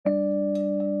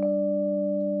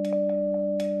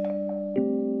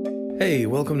Hey,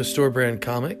 welcome to Store Brand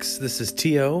Comics. This is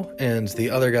Tio, and the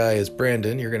other guy is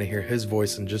Brandon. You're going to hear his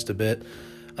voice in just a bit.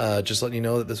 Just letting you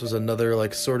know that this was another, not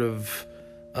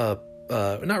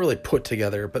really put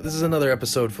together, but this is another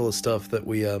episode full of stuff that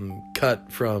we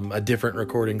cut from a different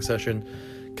recording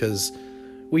session, because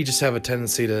we just have a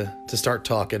tendency to start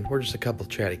talking. We're just a couple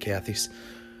chatty Cathys.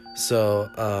 So,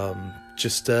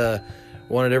 just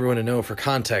wanted everyone to know for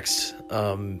context,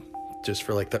 just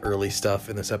for like the early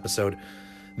stuff in this episode.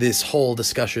 This whole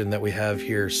discussion that we have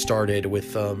here started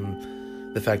with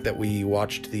the fact that we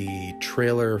watched the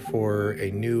trailer for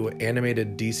a new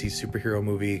animated DC superhero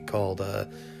movie called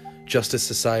Justice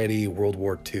Society World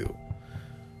War II.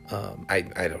 I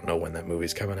don't know when that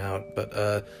movie's coming out,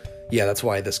 but yeah, that's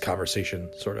why this conversation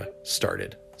sort of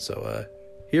started. So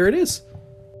here it is.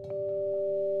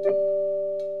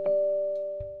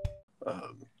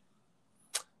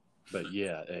 But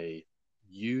yeah, a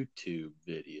YouTube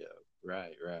video.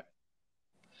 Right.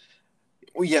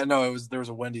 Well, yeah, no, there was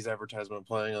a Wendy's advertisement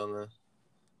playing on the.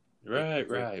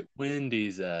 Right.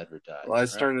 Wendy's advertising.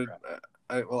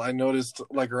 Well, I noticed,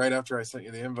 like, right after I sent you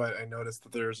the invite, I noticed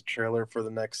that there's a trailer for the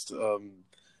next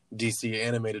DC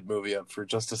animated movie up for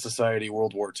Justice Society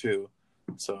World War II.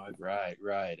 So Right.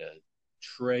 A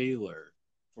trailer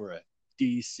for a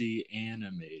DC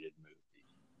animated movie.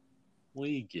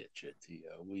 We get you,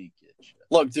 Tio. We get you.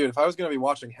 Look, dude, if I was going to be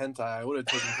watching hentai, I would have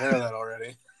taken care of that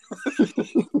already.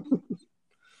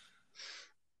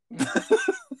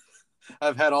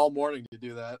 I've had all morning to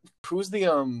do that. Who's the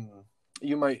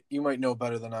you might know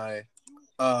better than I.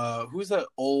 Who's that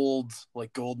old,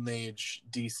 like, golden age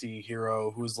DC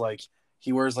hero who's like,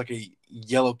 he wears like a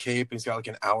yellow cape and he's got like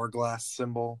an hourglass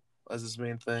symbol as his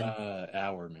main thing?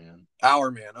 Hourman.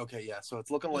 Okay, yeah. So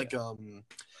it's looking like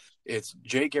it's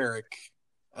Jay Garrick,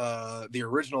 the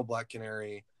original Black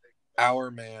Canary,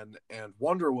 Hourman, and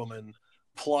Wonder Woman,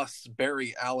 plus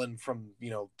Barry Allen from,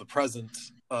 the present,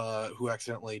 who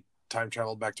accidentally time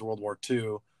traveled back to World War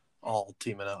II, all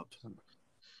teaming up. For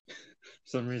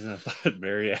some reason I thought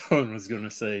Barry Allen was going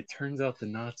to say, turns out the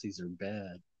Nazis are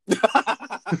bad.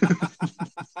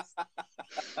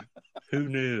 Who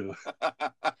knew?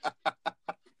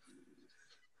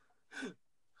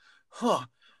 Huh.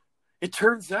 It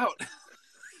turns out,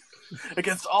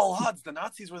 against all odds, the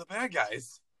Nazis were the bad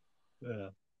guys. Yeah.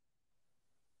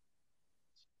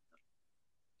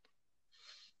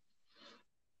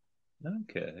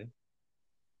 Okay.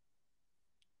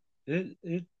 It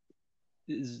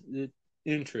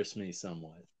interests me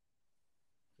somewhat.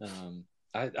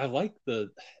 I like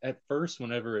at first,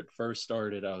 whenever it first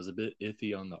started, I was a bit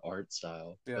iffy on the art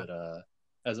style, but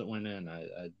as it went in,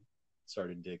 I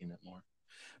started digging it more.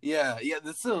 Yeah,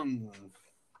 this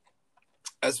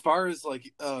as far as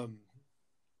like what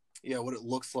it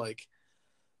looks like,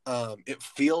 it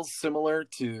feels similar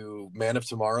to Man of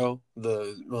Tomorrow,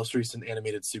 the most recent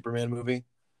animated Superman movie.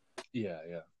 Yeah.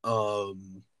 Though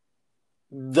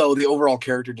the overall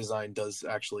character design does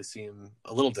actually seem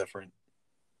a little different.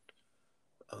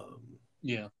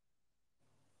 Yeah.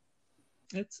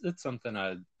 It's something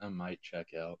I might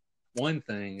check out. One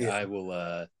thing I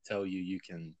will tell you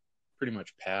can pretty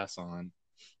much pass on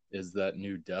is that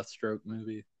new Deathstroke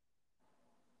movie.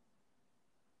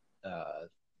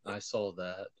 I saw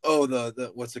that. Oh,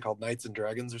 the what's it called? Knights and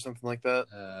Dragons or something like that?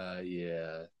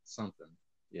 Yeah, something.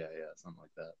 Yeah, something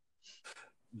like that.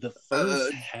 The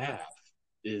first half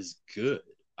is good.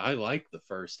 I like the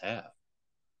first half.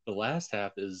 The last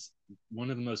half is one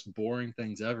of the most boring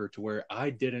things ever, to where I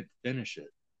didn't finish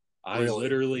it. I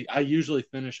usually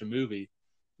finish a movie.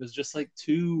 It was just like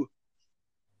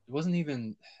it wasn't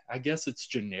even, I guess it's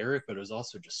generic, but it was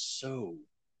also just so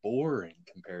boring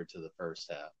compared to the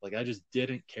first half. Like, I just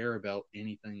didn't care about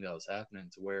anything that was happening,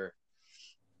 to where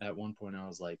at one point I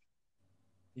was like,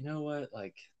 you know what?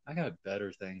 Like, I got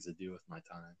better things to do with my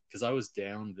time. Because I was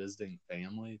down visiting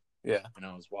family. Yeah. And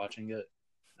I was watching it.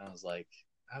 And I was like,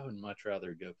 I would much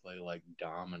rather go play like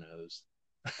dominoes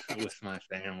with my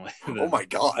family. Oh my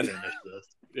God. Finish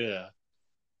this. Yeah.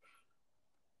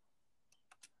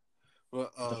 Well,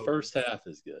 the first half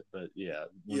is good, but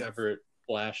whenever it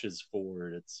flashes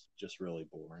forward, it's just really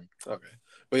boring. Okay.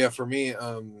 But yeah, for me,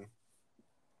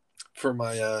 for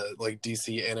my like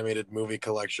DC animated movie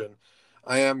collection,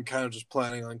 I am kind of just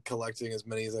planning on collecting as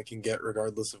many as I can get,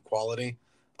 regardless of quality.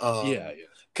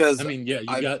 Because you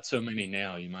got so many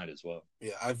now, you might as well.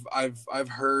 Yeah, I've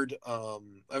heard,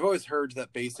 I've always heard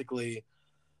that basically,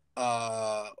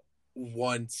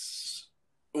 once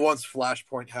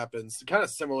Flashpoint happens, kind of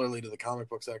similarly to the comic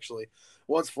books, actually,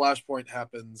 once Flashpoint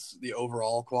happens, the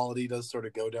overall quality does sort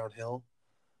of go downhill.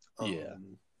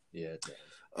 Yeah, it does.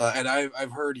 And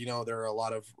I've heard, there are a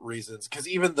lot of reasons, because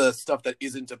even the stuff that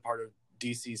isn't a part of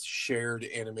DC's shared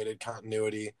animated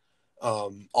continuity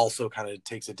also kind of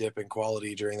takes a dip in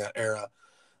quality during that era.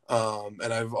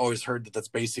 And I've always heard that that's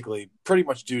basically pretty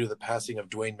much due to the passing of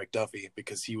Dwayne McDuffie,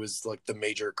 because he was like the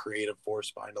major creative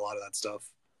force behind a lot of that stuff.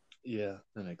 Yeah,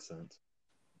 that makes sense.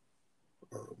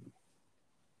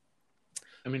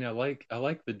 I mean, I like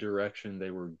the direction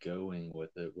they were going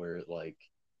with it, where it like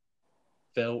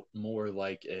felt more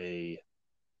like a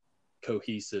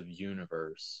cohesive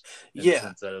universe in the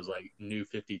sense that it was like New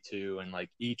 52, and like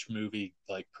each movie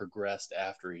like progressed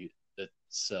after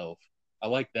itself. I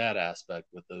like that aspect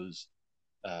with those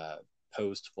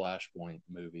post Flashpoint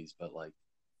movies, but like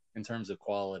in terms of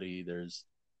quality, there's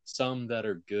some that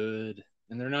are good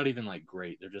and they're not even like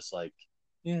great. They're just like,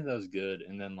 yeah, that was good,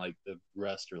 and then like the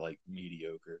rest are like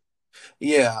mediocre.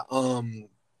 Yeah,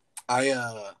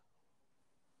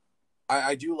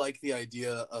 I do like the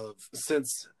idea of,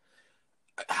 since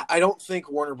I don't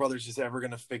think Warner Brothers is ever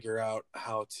going to figure out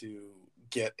how to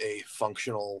get a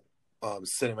functional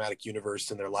cinematic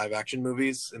universe in their live action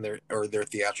movies and their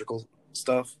theatrical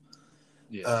stuff.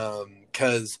 Yeah.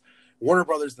 Because Warner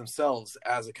Brothers themselves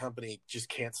as a company just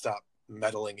can't stop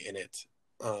meddling in it.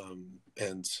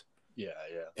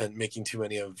 And making too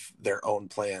many of their own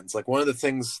plans. Like, one of the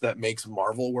things that makes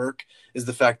Marvel work is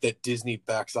the fact that Disney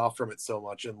backs off from it so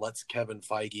much and lets Kevin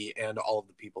Feige and all of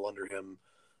the people under him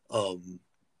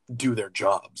do their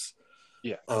jobs.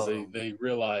 Yeah, because they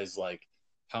realize like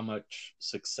how much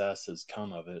success has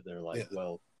come of it. They're like,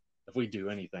 well, if we do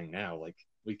anything now, like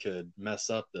we could mess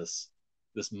up this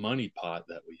money pot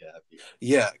that we have here.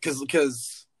 Yeah,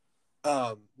 because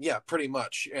pretty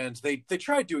much. And they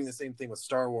tried doing the same thing with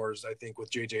Star Wars, I think,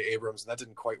 with J.J. Abrams, and that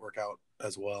didn't quite work out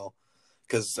as well.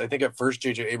 Because I think at first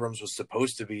J.J. Abrams was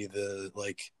supposed to be the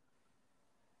like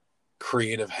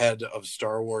creative head of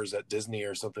Star Wars at Disney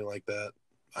or something like that.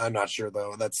 I'm not sure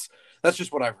though. That's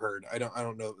just what I've heard. I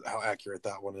don't know how accurate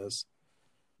that one is.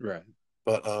 Right.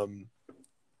 But I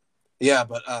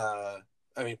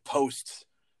mean, post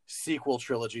sequel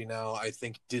trilogy now, I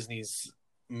think Disney's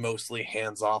mostly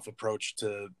hands-off approach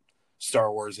to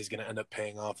Star Wars is going to end up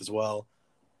paying off as well.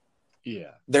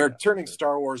 Yeah. They're turning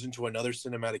Star Wars into another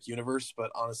cinematic universe,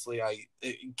 but honestly,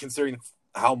 considering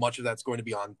how much of that's going to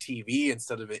be on TV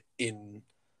instead of it in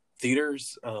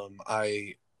theaters,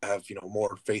 I have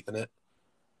more faith in it.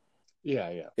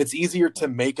 Yeah. It's easier to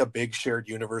make a big shared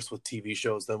universe with TV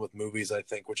shows than with movies, I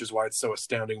think, which is why it's so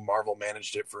astounding Marvel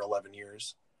managed it for 11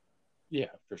 years.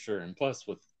 Yeah, for sure. And plus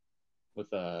with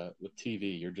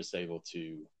TV, you're just able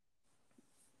to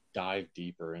dive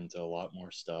deeper into a lot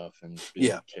more stuff and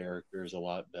build characters a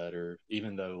lot better,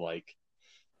 even though like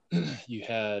you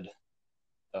had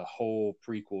a whole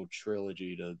prequel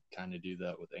trilogy to kind of do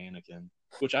that with Anakin,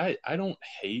 which I don't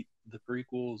hate the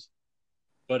prequels,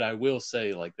 but I will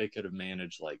say like they could have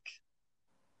managed like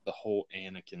the whole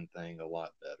Anakin thing a lot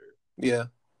better. Yeah.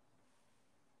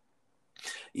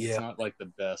 It's not like the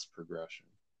best progression.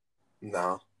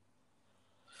 No.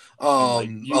 Like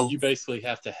you basically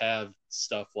have to have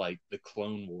stuff like the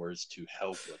Clone Wars to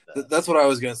help with that. That's what I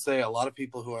was going to say. A lot of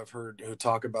people who I've heard who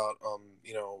talk about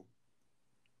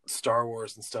Star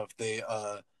Wars and stuff, they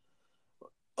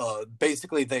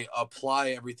basically they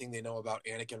apply everything they know about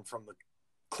Anakin from the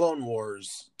Clone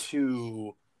Wars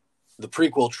to the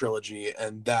prequel trilogy,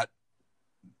 and that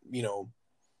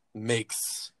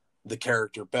makes the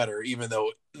character better, even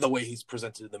though the way he's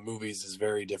presented in the movies is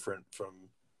very different from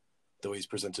the way he's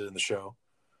presented in the show.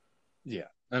 Yeah,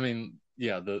 I mean,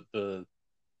 the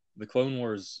Clone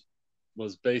Wars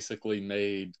was basically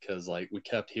made because like we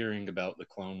kept hearing about the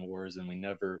Clone Wars and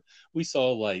we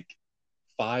saw like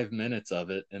 5 minutes of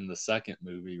it in the second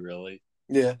movie, really.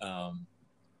 Yeah.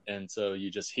 And so you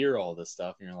just hear all this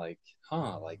stuff and you're like,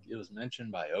 like it was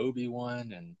mentioned by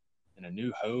Obi-Wan and A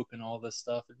New Hope and all this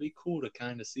stuff. It'd be cool to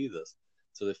kind of see this.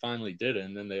 So they finally did it,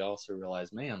 and then they also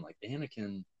realized, man, like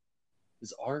Anakin,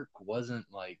 his arc wasn't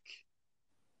like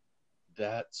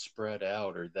that spread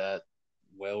out or that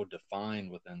well defined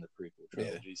within the prequel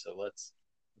trilogy. So let's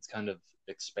kind of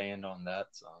expand on that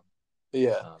some.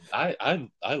 Yeah. I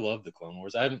love the Clone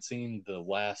Wars. I haven't seen the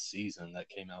last season that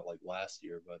came out like last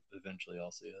year, but eventually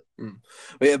I'll see it.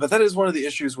 Yeah, but that is one of the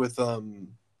issues with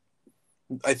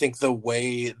I think the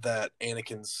way that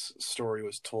Anakin's story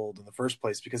was told in the first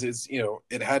place, because it's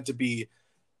it had to be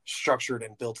structured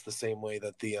and built the same way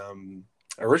that the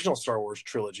original Star Wars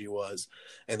trilogy was.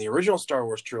 And the original Star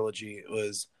Wars trilogy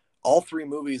was, all three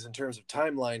movies in terms of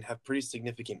timeline have pretty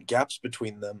significant gaps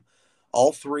between them.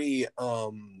 All three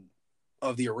of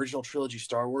the original trilogy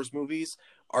Star Wars movies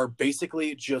are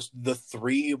basically just the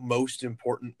three most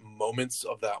important moments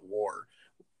of that war.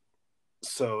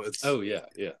 So it's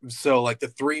So like the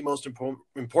three most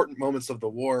important moments of the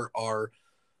war are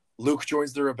Luke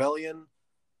joins the rebellion,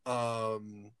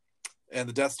 and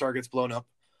the Death Star gets blown up.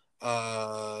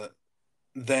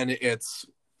 Then it's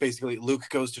basically Luke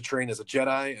goes to train as a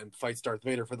Jedi and fights Darth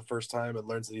Vader for the first time and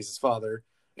learns that he's his father.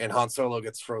 And Han Solo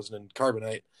gets frozen in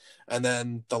carbonite. And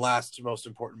then the last most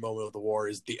important moment of the war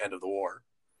is the end of the war.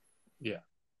 Yeah.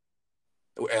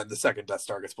 And the second Death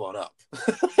Star gets blown up.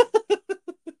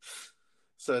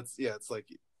 So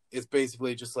it's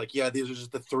basically just like, yeah, these are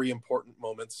just the three important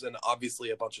moments, and obviously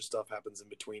a bunch of stuff happens in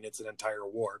between. It's an entire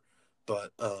war.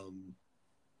 But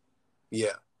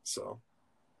yeah, so.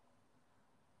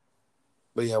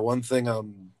 But yeah, one thing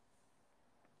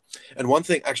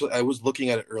actually, I was looking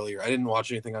at it earlier. I didn't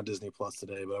watch anything on Disney Plus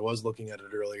today, but I was looking at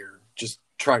it earlier, just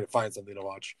trying to find something to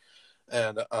watch.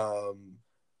 And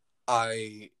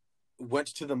I went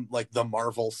to the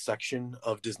Marvel section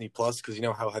of Disney Plus, because you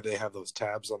know how they have those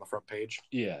tabs on the front page.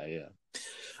 Yeah.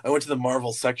 I went to the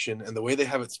Marvel section, and the way they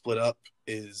have it split up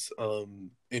is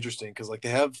interesting, because like they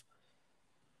have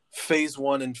Phase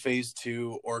 1 and Phase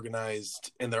 2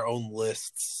 organized in their own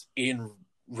lists in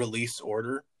release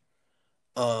order,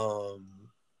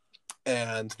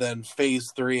 and then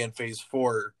Phase 3 and Phase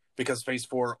 4, because Phase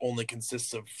 4 only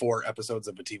consists of 4 episodes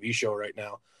of a TV show right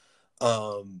now.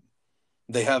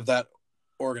 They have that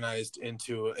organized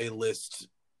into a list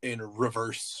in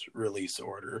reverse release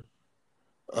order.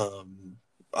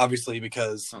 Obviously,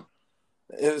 because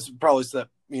it's probably so that,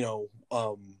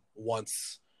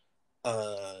 once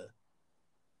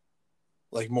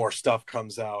like more stuff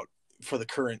comes out for the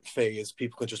current phase,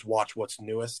 people can just watch what's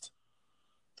newest.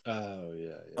 Oh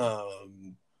yeah.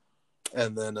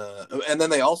 And then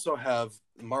they also have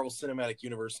the Marvel Cinematic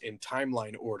Universe in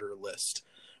timeline order list,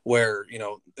 where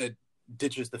it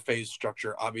ditches the phase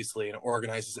structure, obviously, and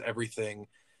organizes everything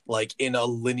like in a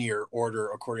linear order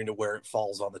according to where it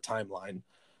falls on the timeline.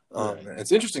 Right.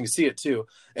 It's interesting to see it too,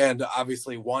 and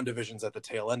obviously WandaVision's at the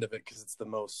tail end of it because it's the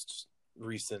most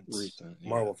recent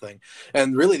Marvel thing,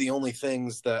 and really the only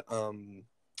things that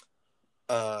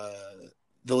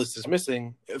the list is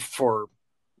missing for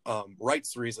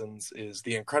rights reasons is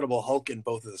the Incredible Hulk in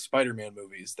both of the Spider-Man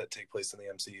movies that take place in the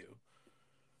MCU.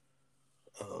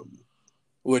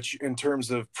 Which, in terms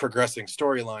of progressing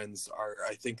storylines, are,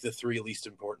 I think, the three least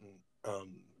important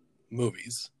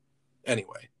movies.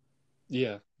 Anyway.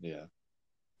 Yeah.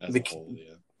 As a whole,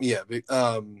 yeah.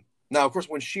 Now, of course,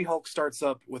 when She-Hulk starts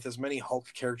up with as many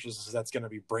Hulk characters as that's going to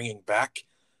be bringing back,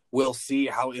 we'll see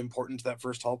how important that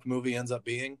first Hulk movie ends up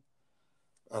being.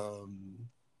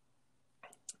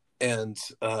 And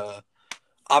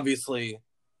obviously,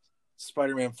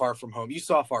 Spider-Man Far From Home. You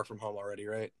saw Far From Home already,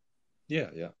 right? Yeah.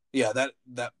 That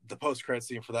the post-credit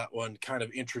scene for that one kind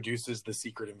of introduces the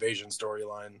Secret Invasion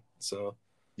storyline. So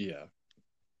yeah,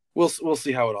 we'll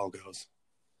see how it all goes.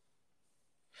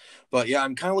 But yeah,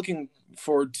 I'm kind of looking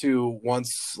forward to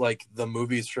once like the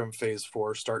movies from Phase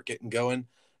 4 start getting going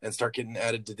and start getting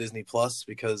added to Disney Plus,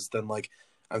 because then like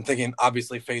I'm thinking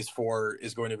obviously Phase 4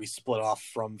 is going to be split off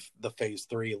from the Phase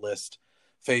 3 list.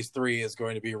 Phase 3 is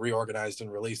going to be reorganized in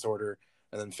release order,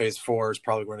 and then Phase 4 is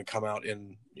probably going to come out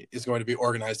is going to be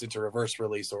organized into reverse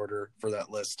release order for that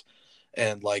list.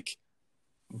 And like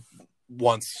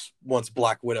once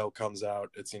Black Widow comes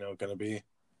out, it's going to be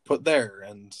put there,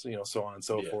 and so on and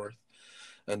so forth.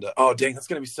 And oh dang, that's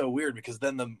going to be so weird, because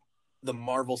then the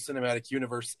Marvel Cinematic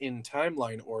Universe in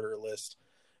timeline order list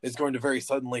is going to very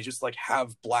suddenly just like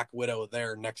have Black Widow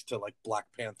there next to like Black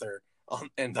Panther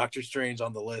and Doctor Strange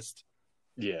on the list.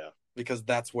 Yeah. Because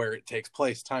that's where it takes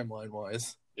place timeline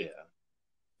wise. Yeah.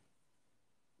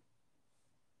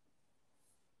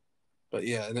 But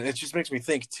yeah, and it just makes me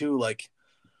think too, like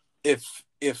if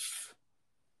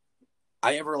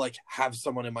I ever like have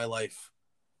someone in my life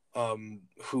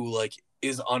who like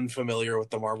is unfamiliar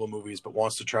with the Marvel movies but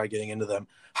wants to try getting into them,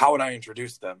 how would I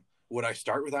introduce them? Would I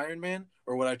start with Iron Man,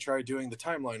 or would I try doing the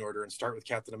timeline order and start with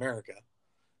Captain America?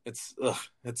 It's yeah,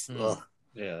 that's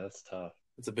tough.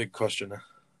 It's a big question.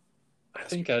 I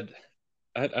think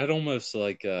I'd almost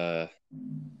like I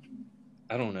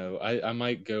don't know. I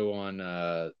might go on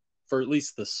for at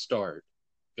least the start,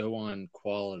 go on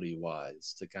quality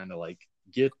wise to kind of like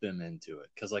get them into it.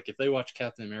 Because like if they watch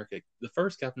Captain America, the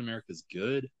first Captain America is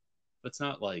good, but it's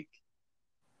not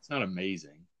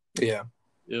amazing. Yeah.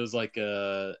 It was like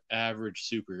a average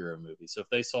superhero movie. So if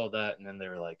they saw that and then they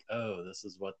were like, oh, this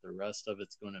is what the rest of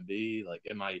it's going to be, like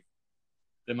they might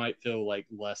feel like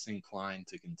less inclined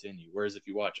to continue. Whereas if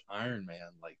you watch Iron Man,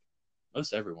 like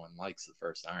most everyone likes the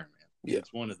first Iron Man. Yeah.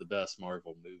 It's one of the best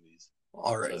Marvel movies.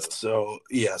 All right. So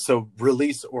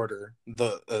release order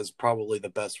is probably the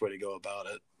best way to go about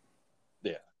it.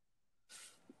 Yeah.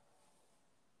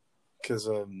 Because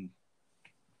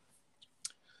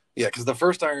because the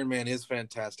first Iron Man is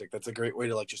fantastic. That's a great way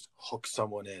to like just hook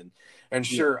someone in. And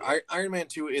sure, Iron Man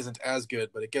 2 isn't as good,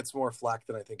 but it gets more flack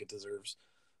than I think it deserves.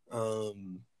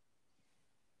 And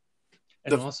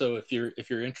also, if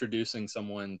you're introducing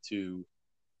someone to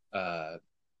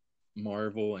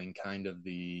Marvel and kind of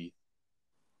the,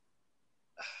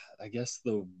 I guess,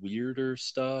 the weirder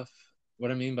stuff. What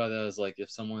I mean by that is like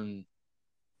if someone,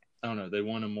 I don't know, they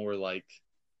want a more like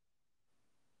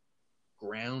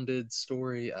grounded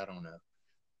story. I don't know.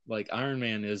 Like Iron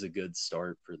Man is a good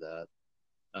start for that.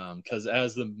 Because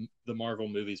as the Marvel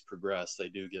movies progress, they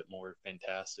do get more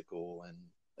fantastical and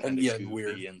and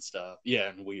weird and stuff. Yeah,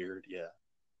 and weird. Yeah.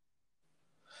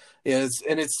 Yeah,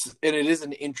 it is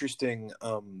an interesting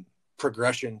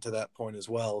progression to that point as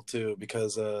well too,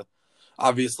 because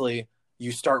obviously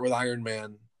you start with Iron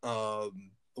Man,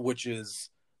 which is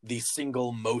the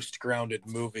single most grounded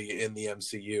movie in the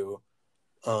MCU.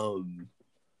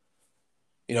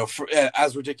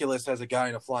 As ridiculous as a guy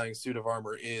in a flying suit of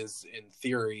armor is in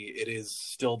theory, it is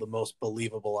still the most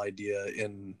believable idea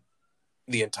in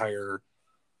the entire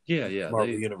Marvel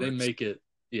universe. They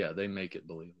make it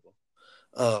believable.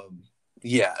 And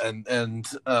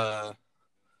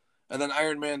then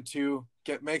Iron Man 2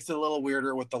 makes it a little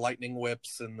weirder with the lightning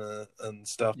whips and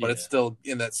stuff, but it's still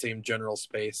in that same general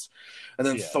space. And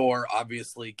then Thor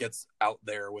obviously gets out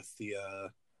there with the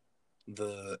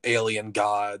alien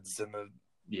gods and the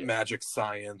magic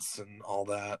science and all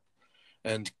that.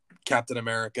 And Captain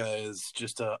America is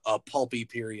just a pulpy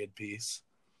period piece.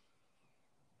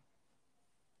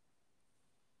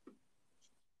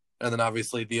 And then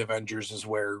obviously the Avengers is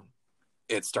where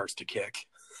it starts to kick.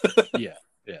 Yeah.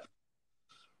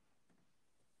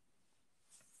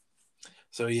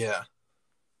 So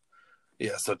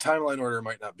so timeline order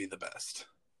might not be the best.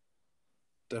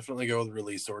 Definitely go with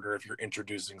release order if you're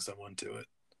introducing someone to it.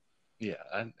 Yeah,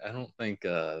 I don't think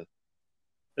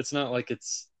it's not like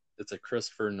it's a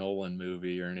Christopher Nolan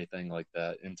movie or anything like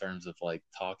that in terms of like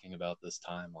talking about this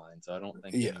timeline. So I don't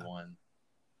think anyone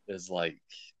is like,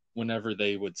 whenever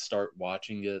they would start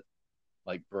watching it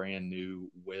like brand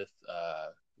new with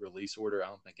release order, I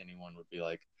don't think anyone would be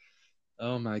like,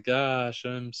 oh my gosh,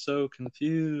 I'm so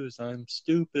confused, I'm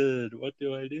stupid, what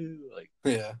do I do? Like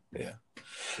that,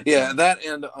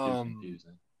 and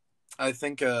I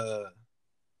think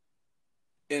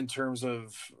in terms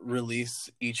of release,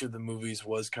 each of the movies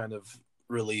was kind of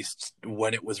released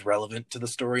when it was relevant to the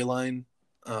storyline.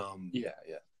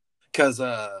 Because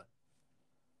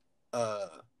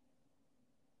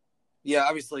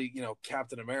obviously,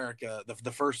 Captain America,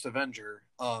 the first Avenger,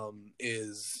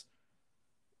 is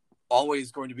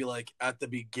always going to be like at the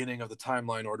beginning of the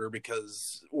timeline order,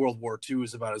 because World War II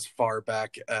is about as far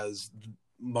back as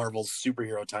Marvel's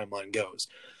superhero timeline goes.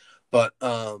 But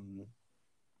I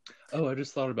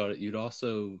just thought about it. You'd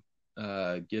also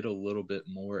get a little bit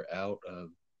more out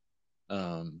of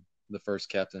the first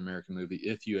Captain America movie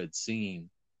if you had seen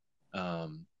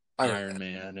Iron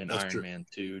Man and Iron Man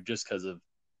 2, just because of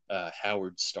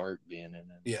Howard Stark being in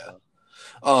it.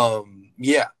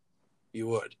 You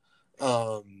would.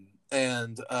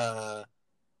 In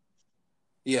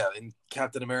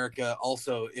Captain America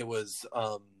also, it was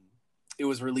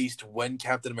released when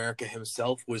Captain America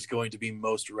himself was going to be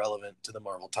most relevant to the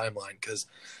Marvel timeline, because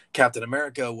Captain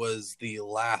America was the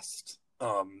last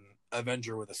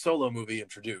Avenger with a solo movie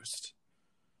introduced.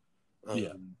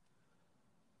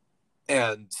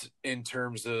 And in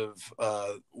terms of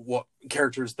what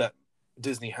characters that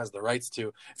Disney has the rights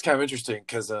to, it's kind of interesting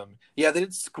because they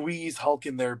did squeeze Hulk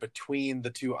in there between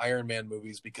the two Iron Man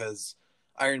movies, because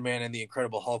Iron Man and the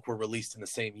Incredible Hulk were released in the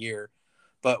same year.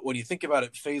 But when you think about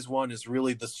it, Phase 1 is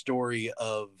really the story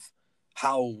of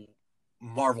how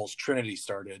Marvel's Trinity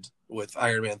started with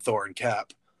Iron Man, Thor, and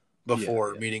Cap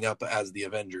before meeting up as the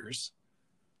Avengers.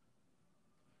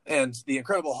 And the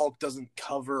Incredible Hulk doesn't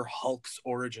cover Hulk's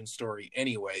origin story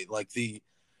anyway. Like the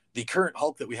current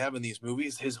Hulk that we have in these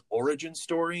movies, his origin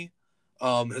story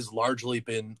has largely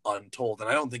been untold, and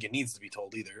I don't think it needs to be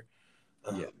told either.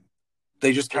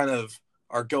 They just kind of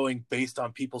are going based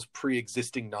on people's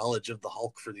pre-existing knowledge of the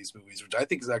Hulk for these movies, which I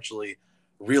think is actually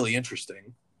really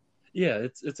interesting. Yeah,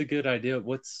 it's a good idea.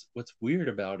 What's weird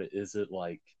about it is that,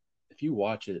 like, if you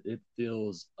watch it, it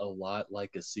feels a lot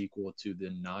like a sequel to the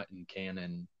not in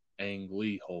canon Ang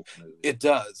Lee Hulk movie. It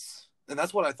does, and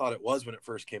that's what I thought it was when it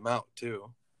first came out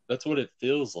too. That's what it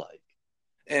feels like,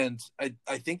 and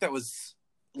I think that was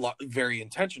very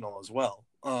intentional as well.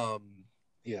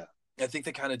 I think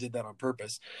they kind of did that on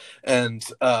purpose. And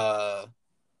yeah,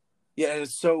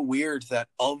 it's so weird that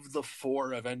of the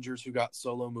 4 Avengers who got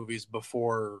solo movies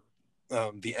before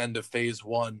the end of Phase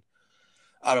 1,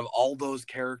 out of all those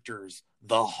characters,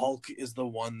 the Hulk is the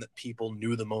one that people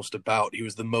knew the most about. He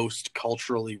was the most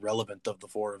culturally relevant of the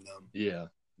 4 of them. Yeah.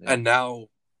 And now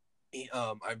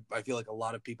I feel like a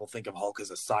lot of people think of Hulk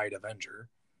as a side Avenger.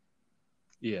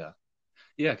 Yeah.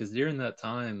 Yeah, because during that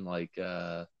time, like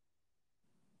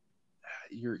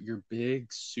your big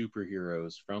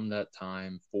superheroes from that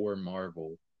time for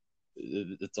Marvel,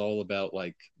 it's all about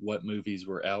like what movies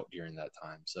were out during that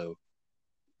time. So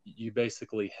you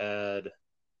basically had,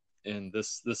 and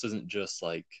this isn't just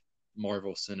like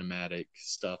Marvel cinematic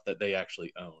stuff that they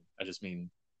actually own. I just mean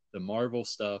the Marvel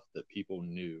stuff that people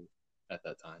knew at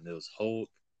that time. There was Hulk,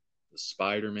 the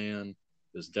Spider-Man,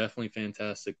 there's definitely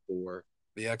Fantastic Four,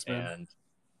 The X-Men. and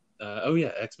oh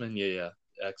yeah, X-Men, yeah,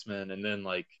 X-Men, and then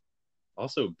like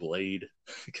also Blade,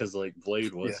 because like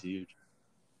Blade was huge.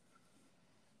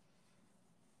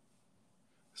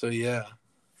 So yeah,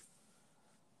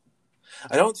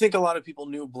 I don't think a lot of people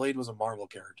knew Blade was a Marvel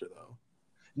character though.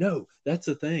 No, that's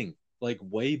the thing. Like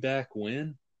way back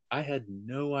when, I had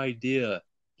no idea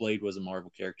Blade was a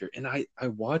Marvel character, and I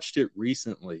watched it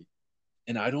recently,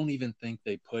 and I don't even think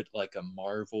they put like a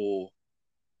Marvel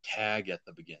tag at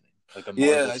the beginning. Like a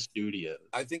Marvel Studios.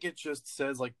 I think it just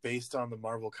says like based on the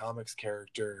Marvel Comics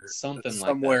character, something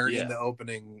somewhere like that, in the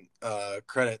opening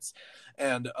credits,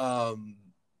 and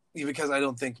because I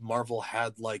don't think Marvel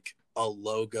had like a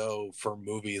logo for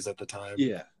movies at the time.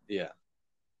 Yeah.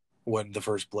 When the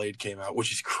first Blade came out,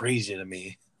 which is crazy to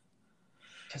me.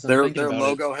 Their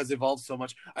logo has evolved so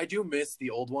much. I do miss the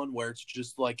old one where it's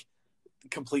just like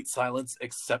complete silence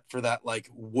except for that like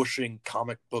whooshing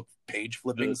comic book page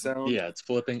flipping sound. Yeah, it's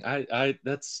flipping. I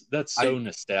that's so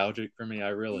nostalgic for me. I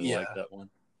really like that one.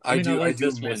 I do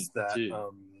miss that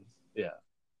too.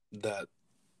 That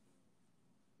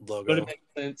logo. But it makes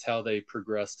sense how they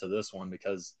progressed to this one,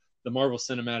 because the Marvel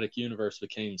Cinematic Universe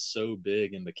became so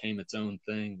big and became its own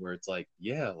thing where it's like,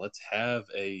 yeah, let's have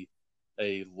a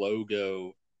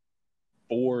logo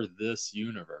for this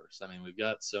universe. I mean, we've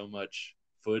got so much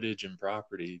footage and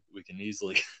property, we can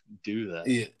easily do that.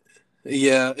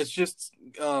 Yeah, it's just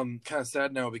kind of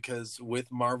sad now because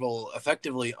with Marvel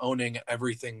effectively owning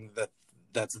everything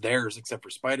that's theirs except for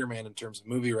Spider-Man in terms of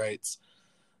movie rights,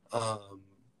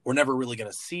 we're never really going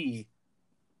to see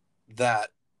that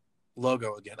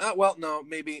logo again. Well, no,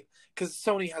 maybe because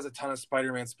Sony has a ton of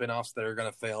Spider-Man spin-offs that are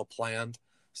going to fail planned.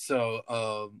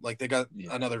 So, like they got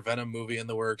another Venom movie in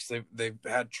the works. They've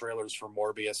had trailers for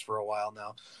Morbius for a while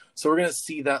now. So we're going to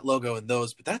see that logo in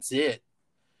those, but that's it.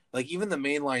 Like even the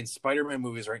mainline Spider-Man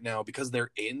movies right now, because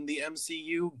they're in the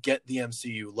MCU, get the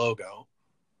MCU logo.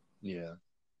 Yeah.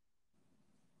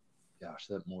 Gosh,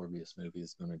 that Morbius movie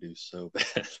is going to do so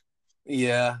bad.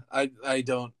 Yeah, I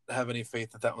don't have any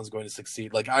faith that one's going to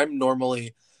succeed. Like I'm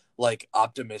normally like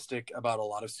optimistic about a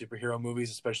lot of superhero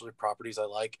movies, especially properties I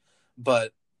like.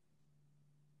 But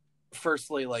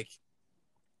firstly, like,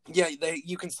 yeah,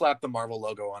 you can slap the Marvel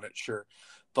logo on it, sure,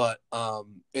 but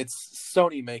it's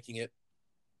Sony making it.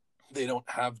 They don't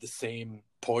have the same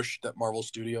push that Marvel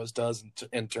Studios does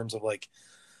in terms of like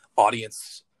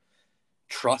audience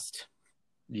trust.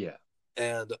 Yeah,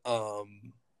 and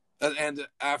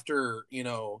after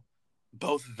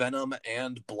both Venom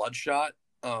and Bloodshot,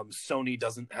 Sony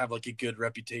doesn't have like a good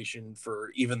reputation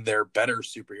for even their better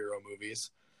superhero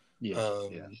movies. Yeah.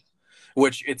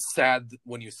 Which it's sad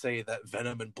when you say that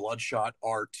Venom and Bloodshot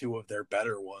are 2 of their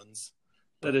better ones.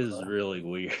 That is really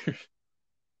weird.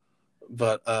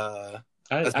 But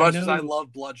as much as I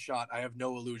love Bloodshot, I have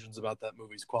no illusions about that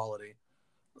movie's quality.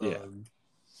 Yeah.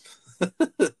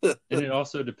 And it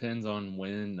also depends on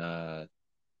when,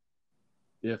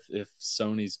 if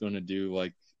Sony's going to do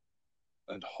like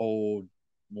a whole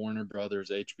Warner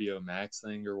Brothers HBO Max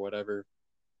thing or whatever.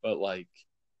 But like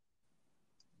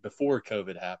before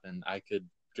COVID happened, I could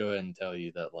go ahead and tell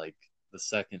you that like the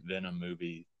second Venom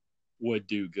movie would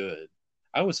do good.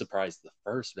 I was surprised the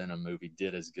first Venom movie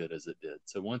did as good as it did.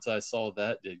 So once I saw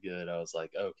that did good, I was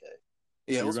like, okay,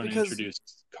 yeah, you're going to introduce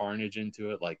Carnage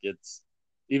into it. Like it's,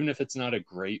 even if it's not a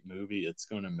great movie, it's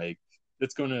going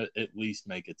to at least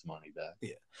make its money back.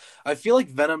 Yeah. I feel like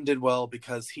Venom did well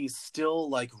because he's still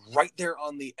like right there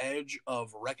on the edge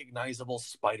of recognizable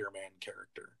Spider-Man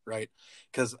character, right?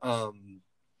 Because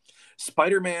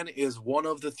Spider-Man is one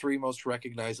of the 3 most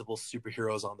recognizable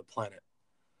superheroes on the planet.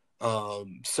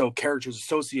 So characters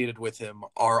associated with him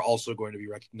are also going to be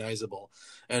recognizable.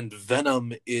 And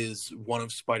Venom is one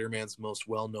of Spider-Man's most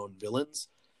well-known villains.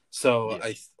 So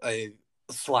I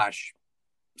slash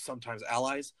sometimes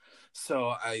allies. So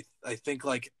I think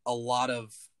like a lot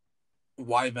of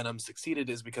why Venom succeeded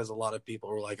is because a lot of people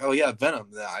were like, oh yeah,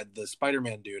 Venom, the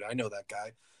Spider-Man dude, I know that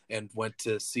guy, and went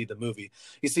to see the movie.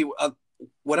 You see,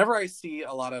 whenever I see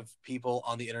a lot of people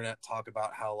on the internet talk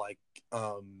about how like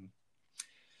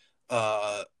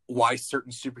why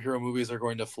certain superhero movies are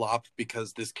going to flop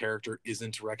because this character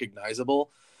isn't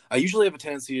recognizable, I usually have a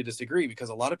tendency to disagree, because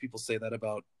a lot of people say that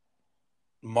about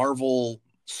Marvel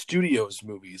Studios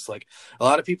movies. Like, a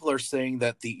lot of people are saying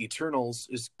that the Eternals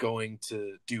is going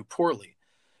to do poorly,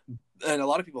 and a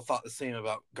lot of people thought the same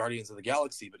about Guardians of the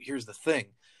Galaxy. But here's the thing: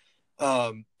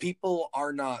 people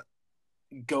are not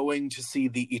going to see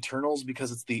the Eternals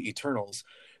because it's the Eternals.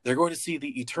 They're going to see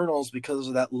the Eternals because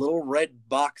of that little red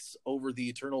box over the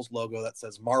Eternals logo that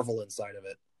says Marvel inside of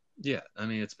it. Yeah, I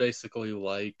mean, it's basically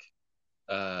like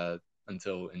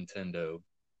until Nintendo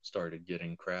started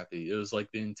getting crappy. It was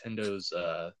like the Nintendo's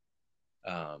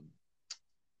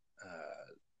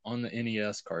on the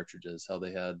NES cartridges, how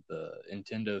they had the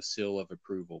Nintendo seal of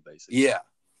approval, basically. Yeah.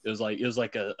 It was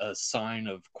like a sign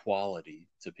of quality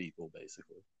to people,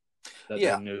 basically. That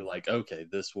Yeah. they knew, like, okay,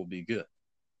 this will be good.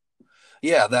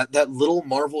 Yeah, that little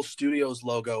Marvel Studios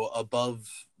logo above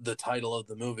the title of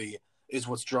the movie is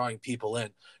what's drawing people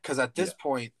in. Because at this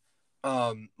point,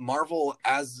 Marvel,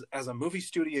 as a movie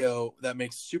studio that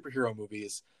makes superhero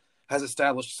movies, has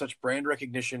established such brand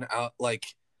recognition out, like,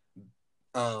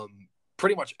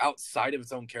 pretty much outside of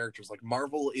its own characters. Like,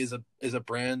 Marvel is a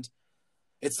brand.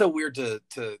 It's so weird to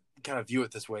kind of view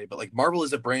it this way, but like, Marvel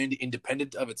is a brand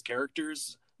independent of its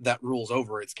characters that rules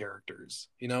over its characters,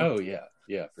 you know? Oh yeah,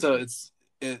 yeah. So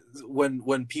sure.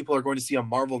 When people are going to see a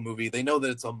Marvel movie, they know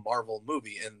that it's a Marvel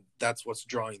movie, and that's what's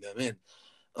drawing them in.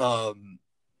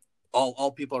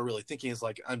 All people are really thinking is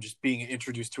like, I'm just being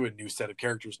introduced to a new set of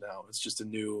characters now. It's just a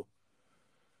new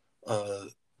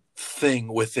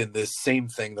thing within this same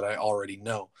thing that I already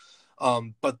know.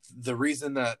 But the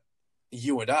reason that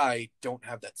you and I don't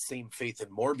have that same faith in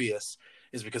Morbius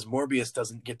is because Morbius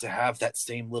doesn't get to have that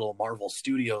same little Marvel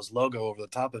Studios logo over the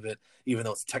top of it, even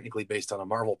though it's technically based on a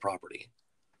Marvel property.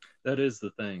 That is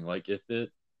the thing. Like, if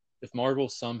Marvel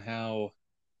somehow,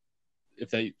 if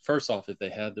they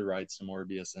had the rights to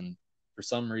Morbius, and for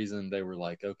some reason they were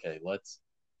like, okay, let's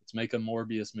make a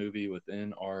Morbius movie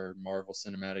within our Marvel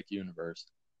Cinematic Universe,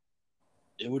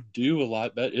 it would do a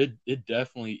lot better. It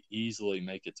definitely easily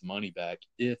make its money back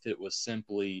if it was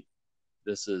simply,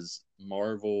 this is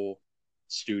Marvel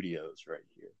Studios right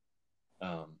here.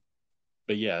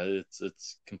 But yeah,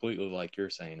 it's completely like you're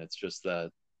saying. It's just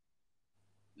that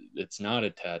it's not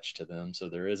attached to them, so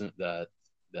there isn't that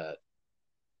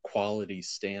quality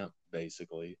stamp,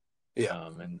 basically. Yeah.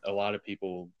 And a lot of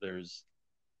people,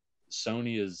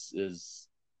 Sony is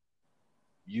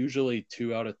usually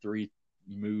 2 out of 3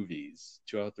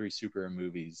 superhero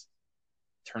movies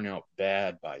turn out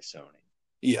bad by Sony.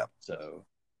 Yeah. So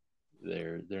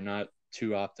they're not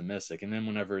too optimistic. And then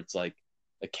whenever it's like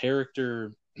a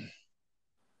character,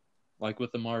 like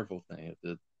with the Marvel thing,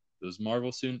 those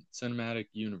Marvel Cinematic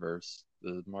Universe,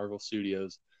 the Marvel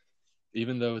Studios,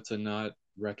 even though it's a not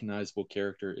recognizable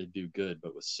character, it'd do good.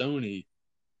 But with Sony,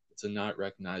 it's a not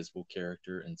recognizable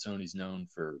character, and Sony's known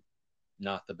for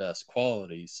not the best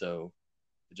quality, so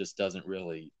it just doesn't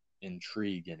really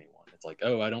intrigue anyone. It's like,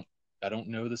 oh, I don't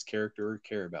know this character or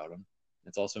care about him.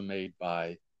 It's also made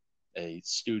by a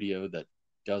studio that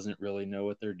doesn't really know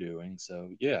what they're doing, so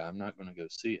yeah, I'm not going to go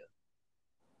see it.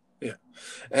 Yeah,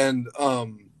 and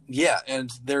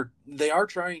and they are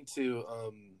trying to.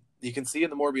 You can see in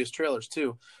the Morbius trailers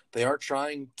too. They are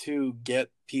trying to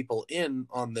get people in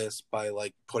on this by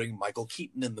like putting Michael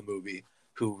Keaton in the movie,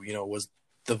 who was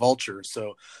the Vulture.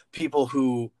 So people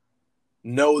who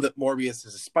know that Morbius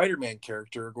is a Spider-Man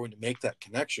character are going to make that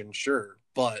connection, sure,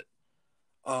 but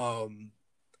only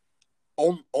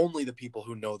the people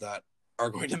who know that are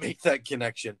going to make that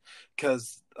connection,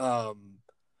 because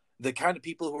the kind of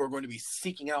people who are going to be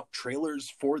seeking out trailers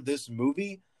for this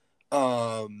movie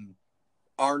are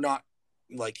not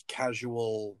like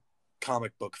casual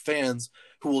comic book fans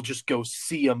who will just go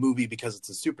see a movie because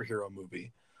it's a superhero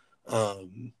movie.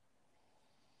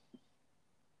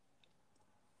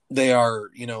 They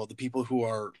are, the people who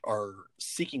are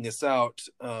seeking this out,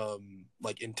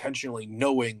 like intentionally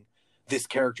knowing this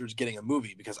character is getting a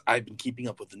movie because I've been keeping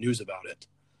up with the news about it.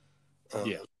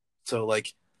 Yeah. So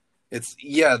like,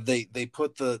 they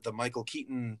put the Michael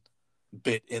Keaton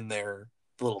bit in there,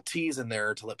 the little tease in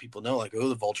there to let people know, like, oh,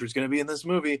 the Vulture's going to be in this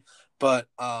movie. But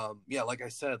like I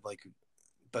said, like,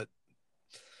 but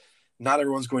not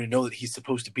everyone's going to know that he's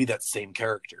supposed to be that same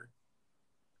character.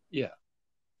 Yeah.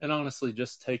 And honestly,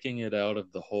 just taking it out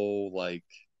of the whole, like,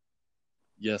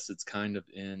 yes, it's kind of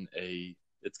in a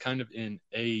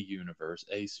universe,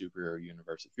 a superhero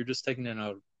universe. If you're just taking it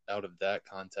out of that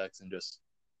context and just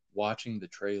watching the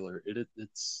trailer,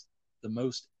 it's the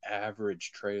most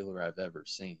average trailer I've ever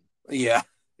seen. Yeah,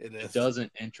 it is. It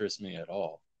doesn't interest me at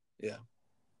all. Yeah.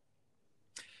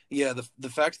 Yeah, the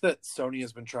fact that Sony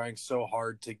has been trying so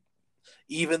hard to,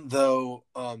 even though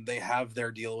they have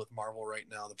their deal with Marvel right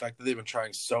now, the fact that they've been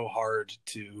trying so hard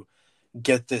to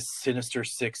get this Sinister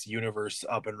Six universe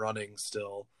up and running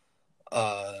still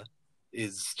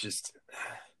is just,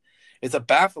 it's a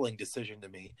baffling decision to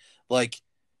me. Like,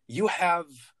 you have,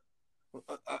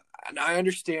 and I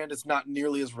understand it's not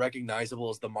nearly as recognizable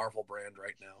as the Marvel brand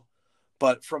right now,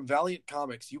 but from Valiant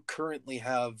Comics, you currently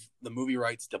have the movie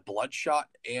rights to Bloodshot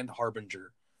and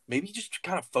Harbinger. Maybe just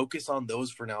kind of focus on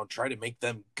those for now and try to make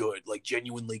them good, like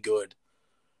genuinely good.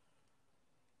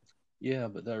 Yeah,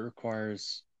 but that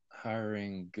requires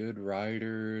hiring good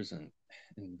writers and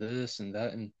this and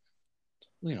that, and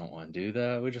we don't want to do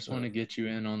that. We just want to get you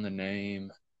in on the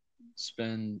name,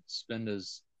 spend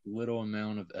as little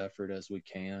amount of effort as we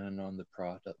can on the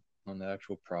product, on the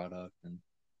actual product, and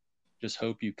just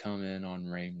hope you come in on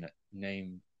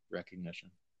name recognition.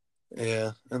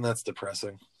 Yeah, and that's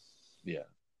depressing. Yeah.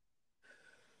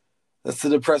 That's the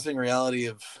depressing reality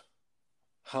of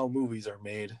how movies are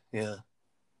made. Yeah.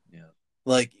 Yeah.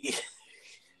 Like,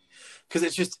 because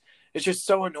it's just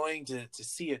so annoying to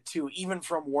see it too, even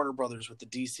from Warner Brothers with the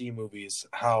DC movies,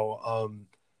 how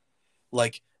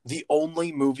like the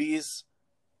only movies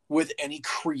with any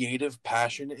creative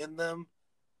passion in them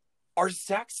are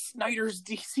Zack Snyder's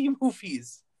DC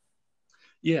movies.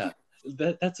 Yeah,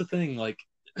 that's the thing. Like,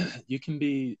 you can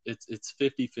be, it's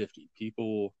 50-50.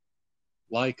 People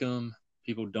like them,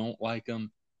 people don't like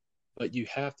them, but you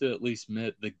have to at least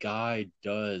admit the guy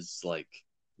does like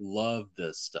love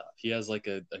this stuff. He has like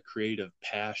a creative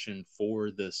passion for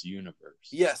this universe.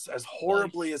 Yes, as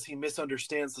horribly as he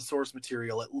misunderstands the source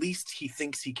material, at least he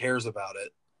thinks he cares about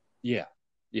it. Yeah,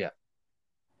 yeah.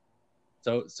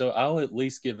 So I'll at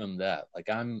least give him that. Like,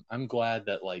 I'm glad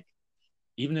that, like,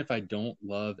 even if I don't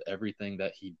love everything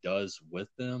that he does with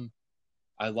them,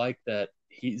 I like that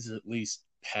he's at least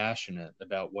passionate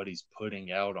about what he's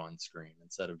putting out on screen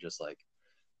instead of just like,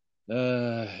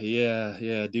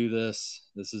 yeah, do this.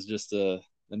 This is just a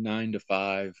 9 to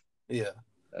 5. Yeah.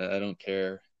 I don't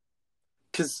care.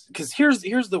 Because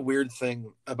here's the weird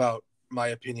thing about my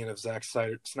opinion of Zack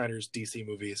Snyder's DC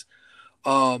movies.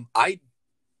 I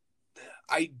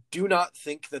do not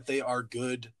think that they are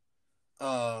good,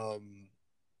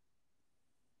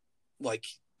 like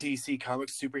DC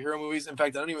Comics superhero movies. In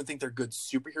fact, I don't even think they're good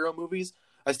superhero movies.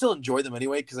 I still enjoy them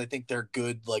anyway because I think they're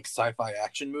good like sci-fi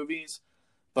action movies.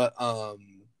 But I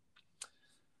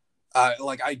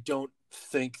don't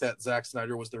think that Zack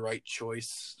Snyder was the right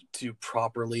choice to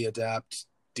properly adapt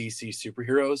DC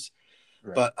superheroes.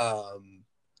 Right. But I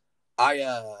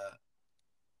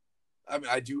mean,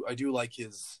 I do like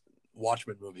his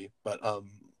Watchmen movie, but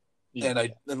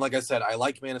and like I said, I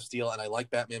like Man of Steel and I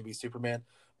like Batman v Superman,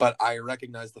 but I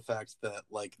recognize the fact that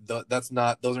like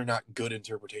those are not good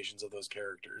interpretations of those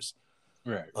characters,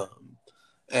 right?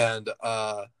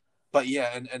 But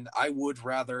yeah, and I would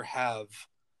rather have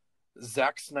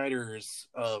Zack Snyder's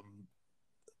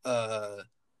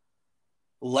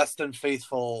less than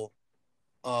faithful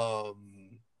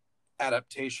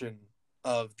adaptation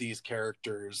of these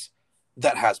characters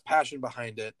that has passion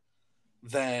behind it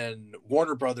than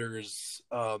Warner Brothers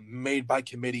made by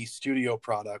committee studio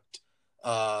product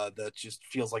that just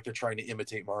feels like they're trying to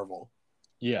imitate Marvel.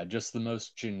 Yeah, just the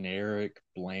most generic,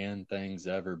 bland things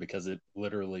ever, because it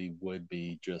literally would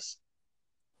be just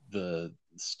the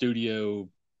studio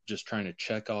just trying to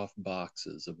check off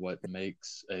boxes of what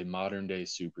makes a modern day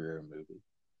superhero movie.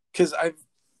 Because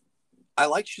I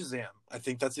like Shazam. I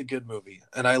think that's a good movie.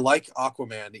 And I like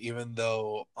Aquaman, even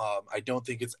though I don't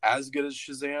think it's as good as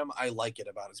Shazam. I like it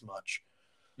about as much.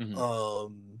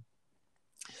 Mm-hmm.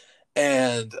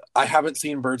 And I haven't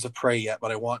seen Birds of Prey yet,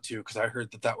 but I want to because I heard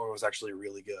that one was actually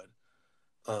really good.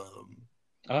 I'll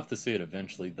have to see it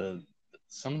eventually.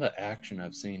 Some of the action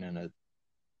I've seen in it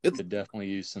could definitely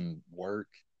use some work,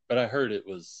 but I heard it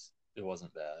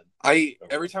wasn't bad.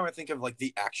 Every time I think of like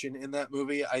the action in that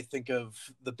movie, I think of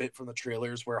the bit from the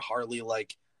trailers where Harley,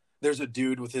 like, there's a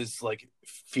dude with his like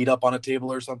feet up on a table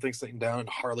or something sitting down, and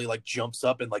Harley like jumps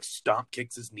up and like stomp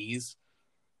kicks his knees.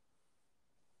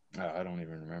 I don't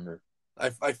even remember.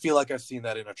 I feel like I've seen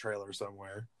that in a trailer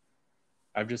somewhere.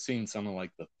 I've just seen some of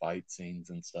like the fight scenes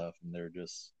and stuff, and they're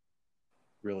just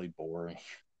really boring.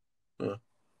 Huh.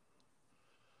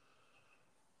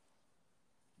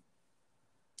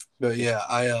 But yeah,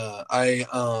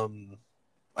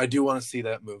 I do want to see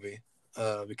that movie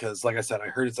because, like I said, I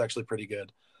heard it's actually pretty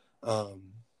good.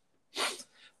 Um,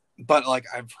 but like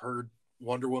I've heard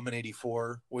Wonder Woman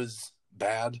 84 was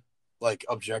bad, like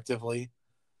objectively.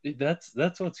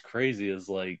 That's what's crazy is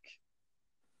like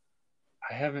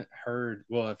I haven't heard.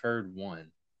 Well, I've heard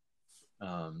one.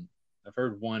 I've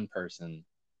heard one person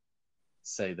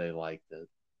say they liked it.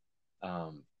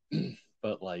 Um,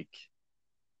 but like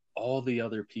all the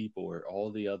other people or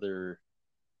all the other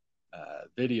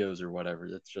videos or whatever,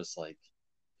 it's just like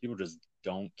people just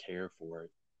don't care for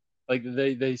it. Like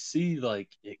they see like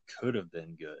it could have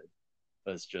been good,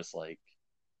 but it's just like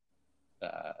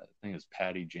I think it was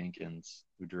Patty Jenkins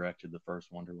who directed the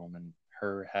first Wonder Woman.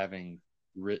 Her having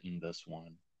written this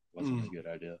one wasn't a good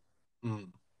idea.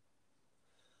 Mm.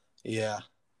 Yeah.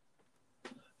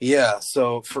 Yeah.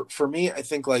 So for me, I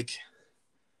think like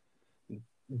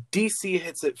DC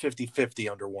hits it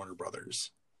 50-50 under Warner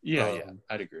Brothers. Yeah,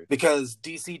 I'd agree. Because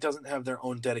DC doesn't have their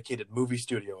own dedicated movie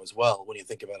studio as well, when you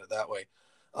think about it that way.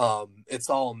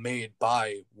 It's all made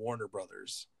by Warner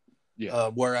Brothers. Yeah.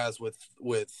 Whereas with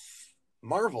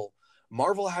Marvel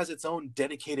has its own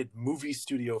dedicated movie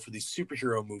studio for these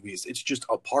superhero movies. It's just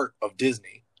a part of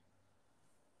Disney.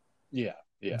 Yeah.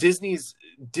 Disney's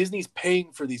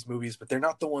paying for these movies, but they're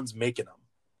not the ones making them.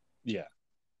 Yeah.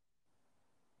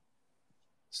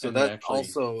 So and that actually,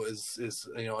 also is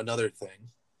another thing.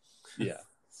 Yeah.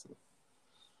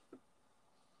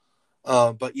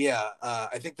 But yeah,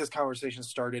 I think this conversation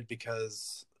started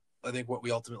because I think what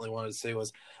we ultimately wanted to say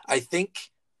was I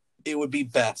think it would be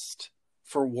best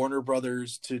for Warner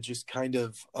Brothers to just kind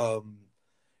of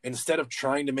instead of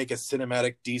trying to make a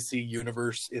cinematic DC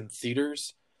universe in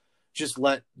theaters, just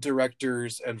let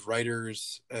directors and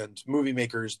writers and movie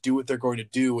makers do what they're going to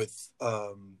do with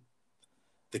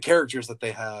the characters that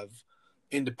they have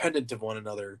independent of one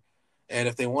another. And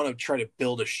if they want to try to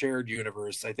build a shared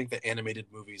universe, I think the animated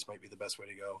movies might be the best way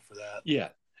to go for that. Yeah.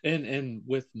 And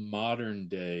with modern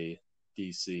day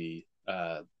DC,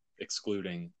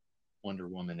 excluding Wonder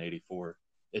Woman 84,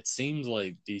 it seems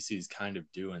like DC's kind of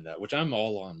doing that, which I'm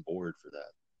all on board for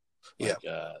that. Like,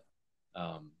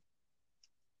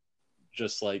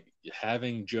 just like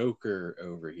having Joker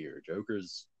over here.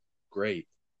 Joker's great.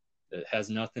 It has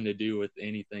nothing to do with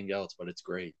anything else, but it's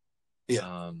great.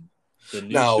 Yeah. The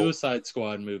new Suicide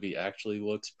Squad movie actually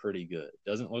looks pretty good.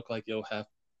 Doesn't look like it'll have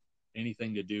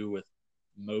anything to do with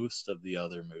most of the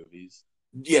other movies.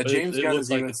 Yeah, James Gunn has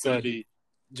even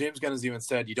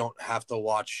said you don't have to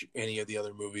watch any of the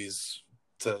other movies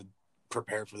to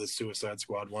prepare for the Suicide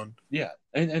Squad one. Yeah,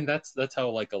 and that's how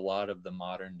like a lot of the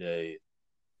modern day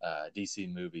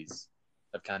DC movies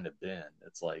have kind of been.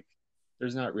 It's like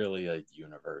there's not really a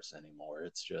universe anymore.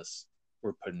 It's just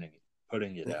we're putting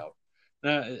it out.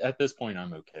 At this point,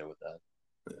 I'm okay with that.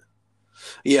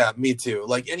 Yeah, me too.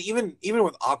 Like, and even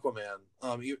with Aquaman,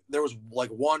 there was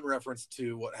like one reference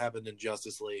to what happened in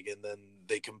Justice League, and then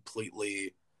they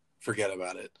completely forget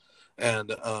about it.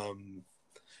 And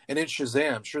in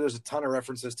Shazam, I'm sure there's a ton of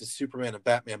references to Superman and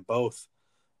Batman both,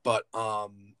 but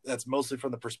that's mostly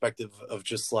from the perspective of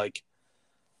just like,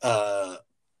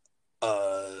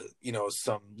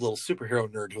 some little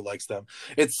superhero nerd who likes them.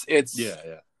 It's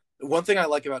yeah. One thing I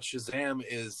like about Shazam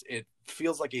is it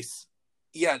feels like it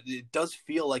does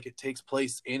feel like it takes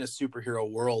place in a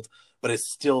superhero world, but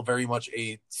it's still very much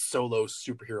a solo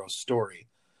superhero story.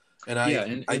 And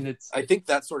I think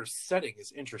that sort of setting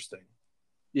is interesting.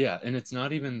 Yeah, and it's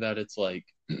not even that it's like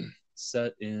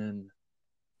set in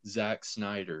Zack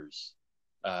Snyder's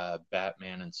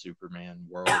Batman and Superman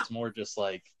world. It's more just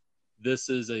like this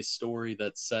is a story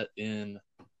that's set in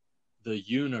the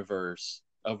universe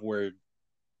of where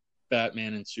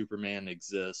Batman and Superman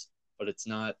exist, but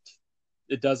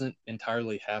it doesn't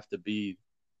entirely have to be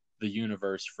the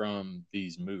universe from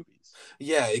these movies.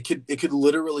 Yeah, it could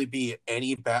literally be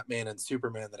any Batman and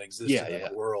Superman that exists in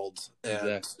that world, and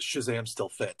exactly. Shazam still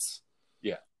fits.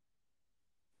 Yeah.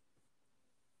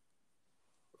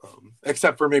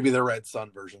 Except for maybe the Red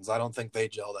Sun versions. I don't think they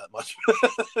gel that much.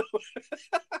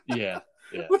 Yeah.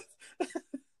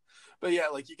 But yeah,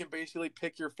 like you can basically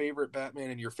pick your favorite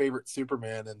Batman and your favorite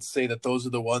Superman and say that those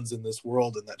are the ones in this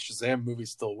world, and that Shazam movie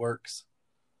still works.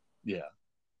 Yeah.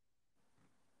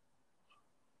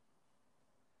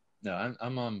 No,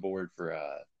 I'm on board for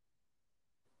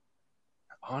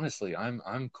honestly,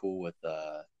 I'm cool with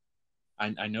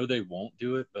I know they won't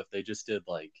do it, but if they just did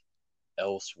like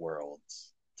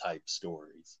Elseworlds type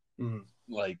stories. Mm-hmm.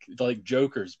 Like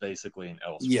Joker's basically an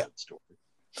Elseworld story.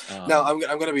 Now I'm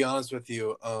going to be honest with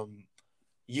you.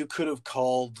 You could have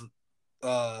called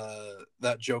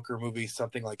that Joker movie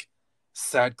something like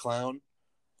Sad Clown,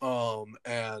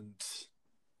 and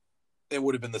it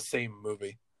would have been the same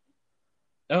movie.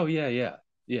 Oh yeah.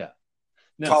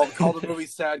 No. Call the movie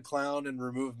Sad Clown and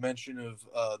remove mention of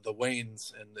the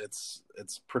Waynes, and it's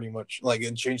pretty much like,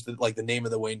 and change the name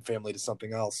of the Wayne family to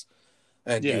something else,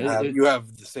 and Yeah, you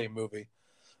have the same movie.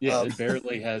 Yeah, it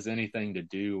barely has anything to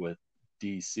do with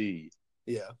DC.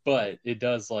 Yeah, But it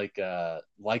does like a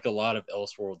lot of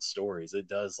Elseworld stories. It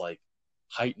does like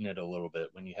heighten it a little bit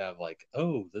when you have like,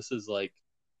 oh, this is like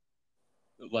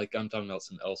I'm talking about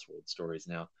some Elseworld stories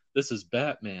now. This is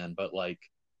Batman, but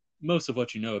like most of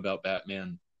what you know about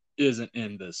Batman isn't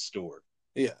in this story.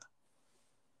 Yeah.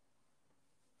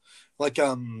 Like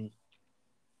I'm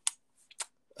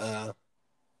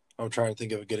trying to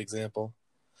think of a good example.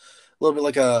 A little bit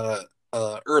like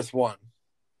Earth One.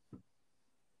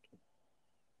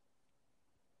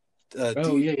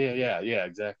 Yeah,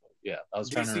 exactly. Yeah, I was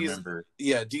trying to remember.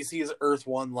 Yeah, DC's Earth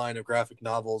One line of graphic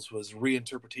novels was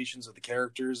reinterpretations of the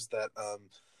characters that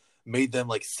made them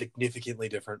like significantly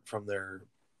different from their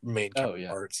main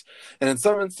counterparts. And in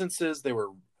some instances, they were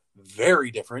very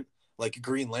different, like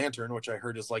Green Lantern, which I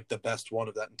heard is like the best one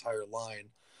of that entire line.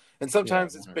 And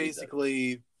sometimes it's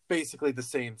basically the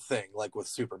same thing, like with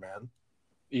Superman.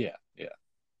 Yeah.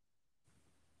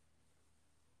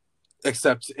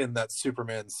 Except in that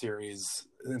Superman series,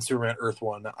 in Superman Earth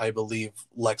One, I believe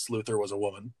Lex Luthor was a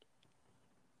woman.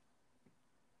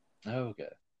 Oh,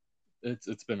 okay.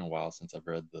 It's been a while since I've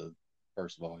read the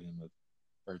first volume of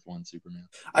Earth One Superman.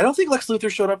 I don't think Lex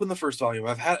Luthor showed up in the first volume.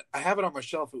 I have it on my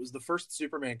shelf. It was the first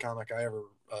Superman comic I ever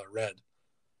read.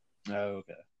 Oh,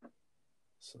 okay.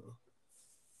 So,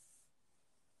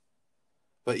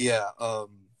 but yeah,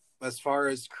 as far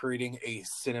as creating a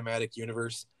cinematic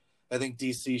universe, I think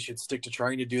DC should stick to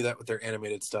trying to do that with their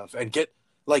animated stuff and get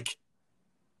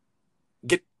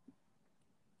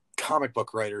comic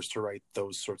book writers to write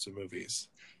those sorts of movies.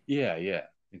 Yeah,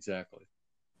 exactly.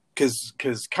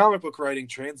 Because comic book writing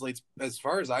translates, as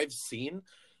far as I've seen,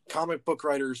 comic book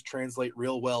writers translate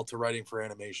real well to writing for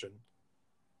animation.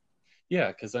 Yeah,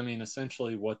 because I mean,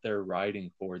 essentially what they're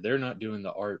writing for, they're not doing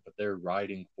the art, but they're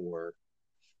writing for,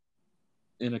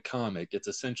 in a comic, it's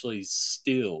essentially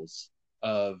stills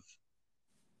of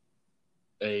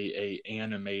a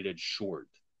animated short.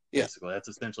 Basically, that's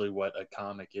essentially what a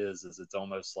comic is it's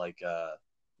almost like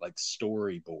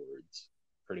storyboards,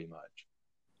 pretty much.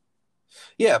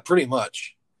 Yeah, pretty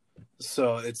much.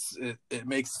 So it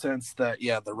makes sense that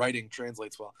the writing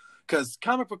translates well, because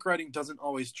comic book writing doesn't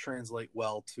always translate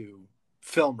well to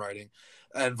film writing,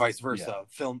 and vice versa.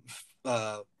 Film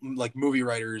like movie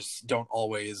writers don't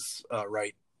always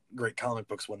write great comic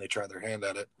books when they try their hand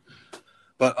at it.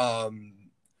 But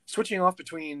switching off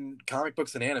between comic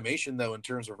books and animation, though, in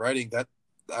terms of writing, that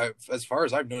as far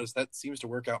as I've noticed, that seems to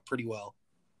work out pretty well.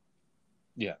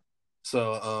 Yeah.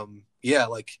 So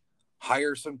like,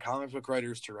 hire some comic book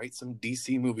writers to write some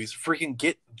DC movies. Freaking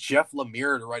get Jeff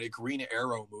Lemire to write a Green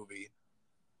Arrow movie.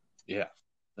 Yeah,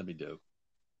 that'd be dope.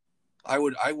 I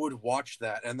would watch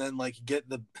that, and then like get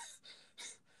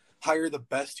hire the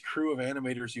best crew of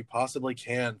animators you possibly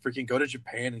can. Freaking go to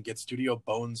Japan and get Studio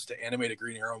Bones to animate a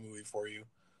Green Arrow movie for you,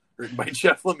 written by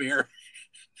Jeff Lemire.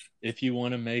 If you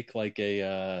want to make like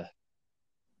a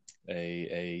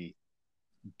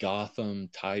Gotham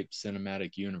type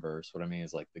cinematic universe, what I mean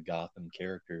is like the Gotham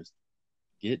characters,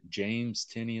 get James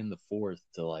Tynion IV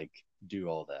to like do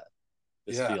all that.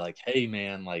 Just be like, hey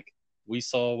man, like we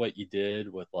saw what you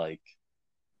did with like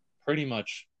pretty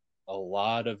much a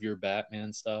lot of your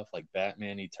Batman stuff, like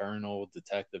Batman Eternal,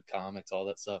 Detective Comics, all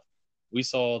that stuff. We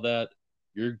saw that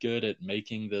you're good at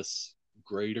making this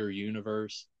greater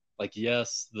universe. Like,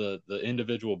 yes, the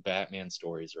individual Batman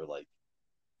stories are like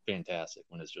fantastic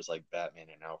when it's just like Batman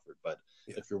and Alfred, but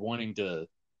if you're wanting to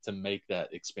make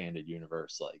that expanded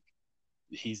universe, like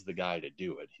he's the guy to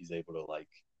do it. He's able to like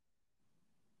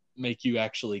make you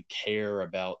actually care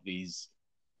about these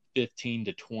 15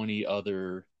 to 20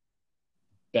 other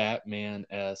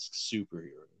Batman-esque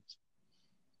superheroes.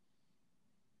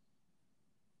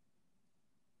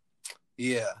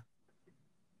 Yeah,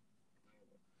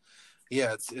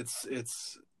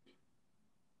 it's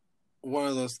one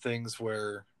of those things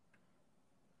where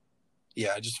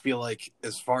I just feel like,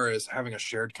 as far as having a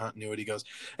shared continuity goes,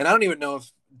 and I don't even know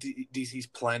if DC's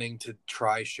planning to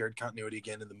try shared continuity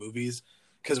again in the movies,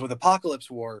 because with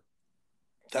Apocalypse War,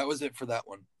 that was it for that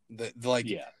one.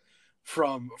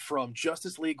 From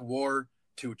Justice League War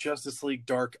to Justice League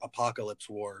Dark Apocalypse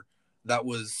War, that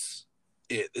was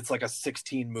it. It's like a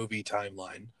 16 movie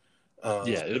timeline.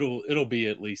 It'll be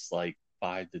at least like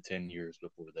 5 to 10 years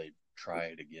before they try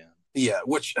it again. Yeah,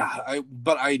 which I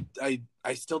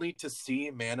still need to see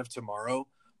Man of Tomorrow,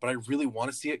 but I really want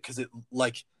to see it because it,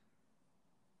 like,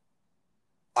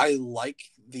 I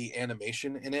like the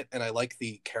animation in it, and I like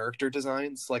the character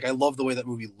designs. Like, I love the way that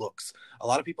movie looks. A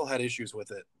lot of people had issues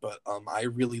with it, but I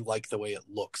really like the way it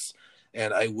looks,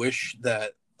 and I wish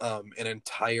that an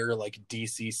entire like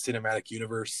DC cinematic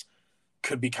universe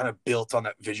could be kind of built on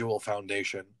that visual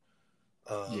foundation.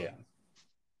 Yeah.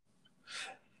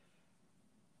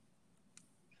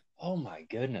 Oh my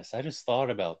goodness! I just thought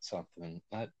about something.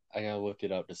 I gotta look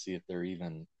it up to see if they're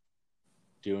even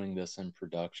doing this in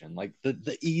production. Like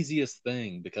the easiest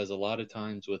thing, because a lot of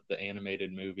times with the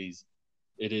animated movies,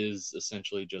 it is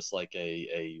essentially just like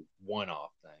a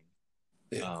one-off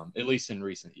thing. Yeah. At least in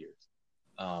recent years.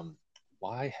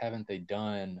 Why haven't they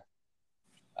done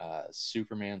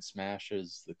Superman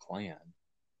Smashes the Klan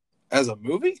As a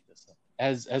movie?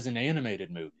 as an animated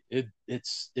movie?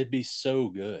 It'd be so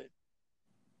good.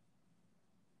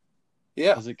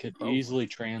 Yeah. Because it could easily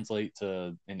translate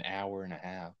to an hour and a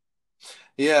half.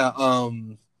 Yeah. I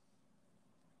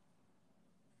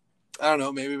don't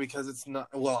know. Maybe because it's not.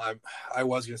 Well, I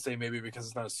was gonna say maybe because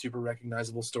it's not a super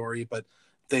recognizable story, but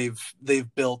they've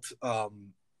built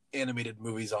animated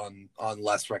movies on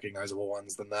less recognizable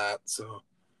ones than that. So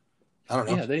I don't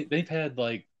know. Yeah, they've had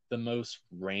like the most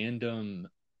random.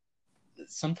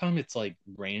 Sometimes it's like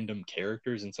random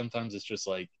characters, and sometimes it's just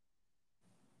like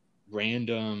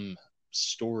random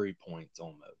story points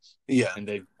almost. Yeah. And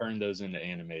they've turned those into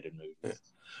animated movies. Yeah.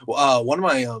 Well, one of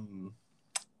my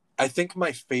I think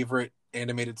my favorite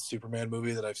animated Superman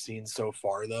movie that I've seen so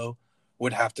far though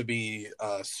would have to be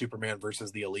Superman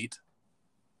versus the Elite.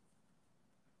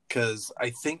 Because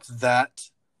I think that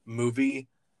movie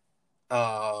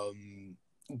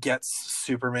gets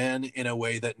Superman in a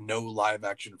way that no live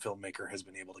action filmmaker has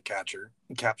been able to capture.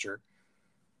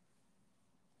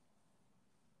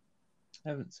 I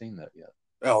haven't seen that yet.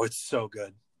 Oh, it's so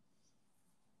good.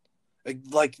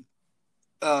 Like,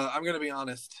 I'm gonna be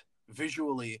honest.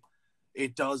 Visually,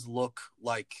 it does look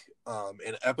like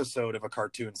an episode of a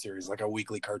cartoon series, like a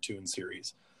weekly cartoon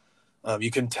series. You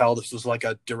can tell this was like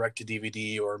a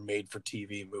direct-to-DVD or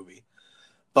made-for-TV movie.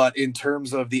 But in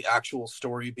terms of the actual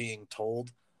story being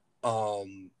told,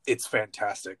 it's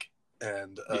fantastic.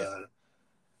 And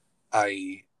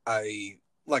I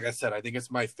like I said, I think it's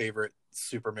my favorite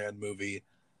Superman movie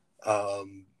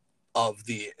of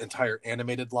the entire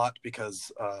animated lot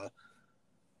because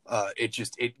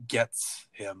it gets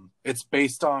him. It's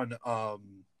based on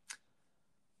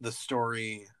the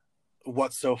story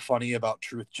What's So Funny About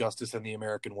Truth, Justice, and the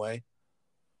American Way.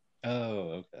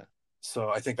 Oh, okay. So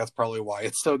I think that's probably why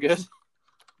it's so good.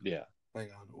 Yeah. Hang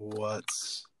on.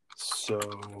 What's so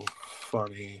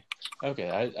funny? Okay,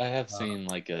 I have seen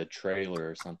like a trailer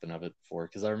or something of it before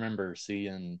because I remember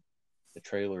seeing the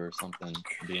trailer or something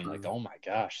being like, "Oh my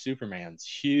gosh, Superman's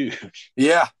huge."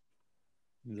 Yeah,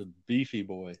 He's a beefy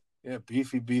boy. yeah,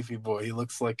 beefy boy. He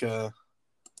looks like a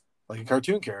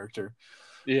cartoon character.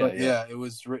 Yeah, But yeah, it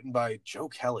was written by Joe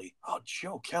Kelly. Oh,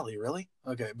 Joe Kelly, really?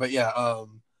 Okay, but yeah,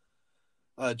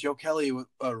 Joe Kelly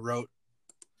wrote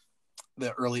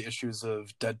the early issues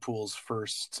of Deadpool's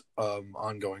first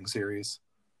ongoing series.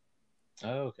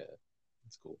 Oh, okay,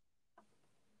 that's cool.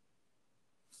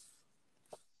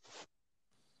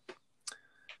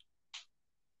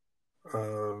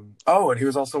 And he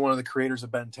was also one of the creators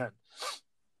of Ben 10.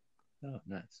 Oh,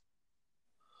 nice.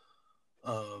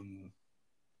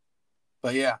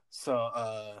 But yeah, so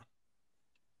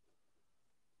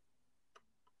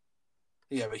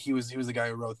yeah, but he was the guy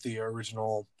who wrote the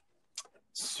original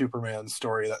Superman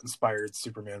story that inspired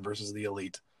Superman versus the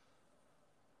Elite.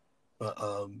 But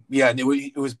yeah, and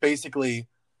it was basically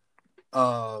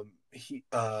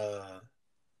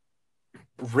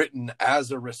written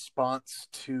as a response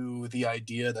to the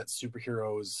idea that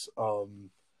superheroes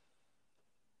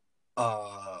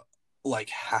like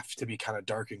have to be kind of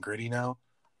dark and gritty now.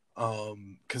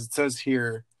 Because it says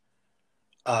here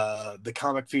the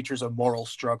comic features a moral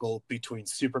struggle between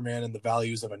Superman and the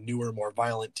values of a newer, more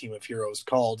violent team of heroes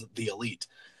called the Elite.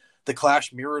 The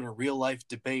clash mirrored a real-life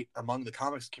debate among the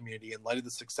comics community in light of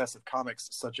the success of comics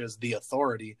such as The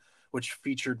Authority, which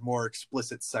featured more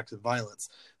explicit sex and violence.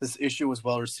 This issue was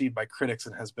well received by critics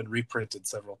and has been reprinted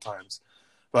several times.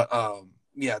 But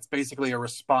yeah, it's basically a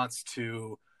response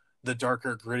to the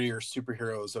darker, grittier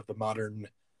superheroes of the modern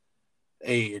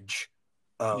age.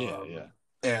 Yeah.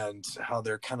 And how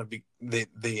they're kind of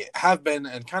they have been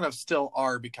and kind of still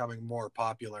are becoming more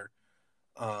popular.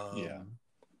 Yeah.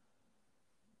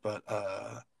 But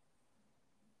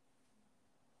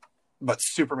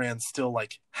Superman still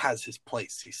like has his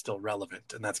place. He's still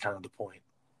relevant, and that's kind of the point.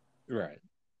 Right.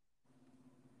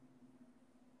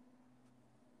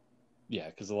 Yeah,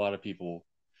 because a lot of people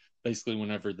basically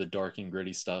whenever the dark and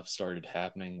gritty stuff started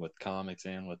happening with comics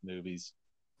and with movies,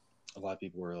 a lot of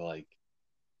people were like,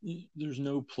 there's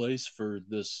no place for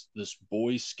this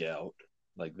Boy Scout,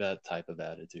 like that type of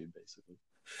attitude, basically.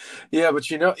 Yeah, but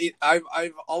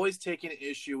I've always taken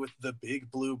issue with the Big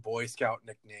Blue Boy Scout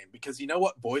nickname, because you know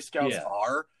what Boy Scouts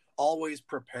are? Always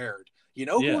prepared. You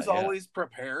know who's always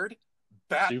prepared?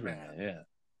 Batman. Superman, yeah.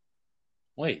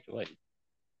 Wait.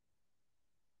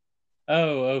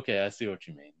 Oh, okay, I see what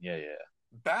you mean. Yeah.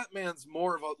 Batman's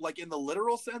more of a, like, in the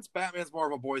literal sense, Batman's more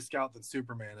of a Boy Scout than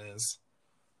Superman is.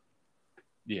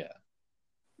 Yeah.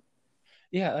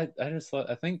 I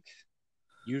think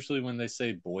usually when they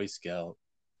say Boy Scout,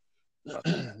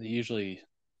 they usually,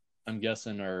 I'm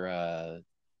guessing, are,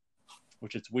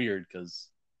 which it's weird because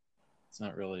it's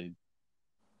not really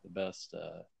the best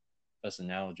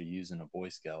analogy using a Boy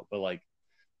Scout, but like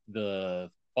the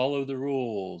follow the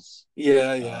rules,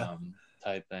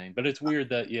 type thing. But it's weird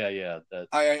that that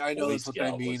I know that's what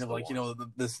they mean of, like, you know,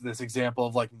 this example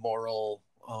of, like, moral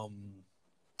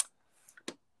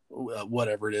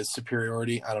whatever it is,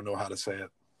 superiority. I don't know how to say it.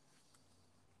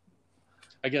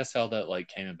 I guess how that, like,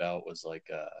 came about was, like,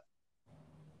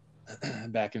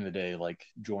 back in the day, like,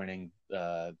 joining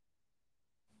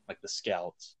like the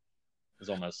Scouts was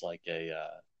almost like a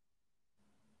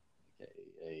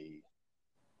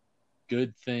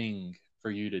good thing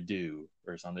for you to do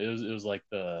or something. It was like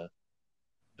the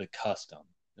custom.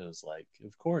 It was like,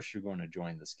 of course you're going to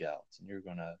join the Scouts and you're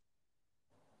going to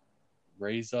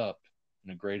raise up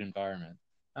in a great environment.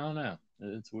 I don't know.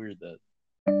 It's weird that.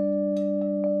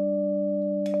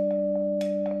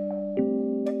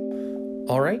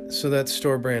 All right, so that's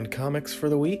Store Brand Comics for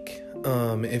the week.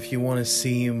 If you want to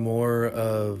see more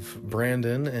of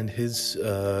Brandon and his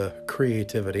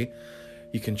creativity,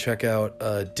 you can check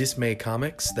out Dismay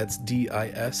Comics. That's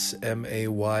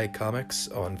DISMAY Comics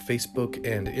on Facebook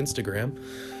and Instagram,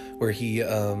 where he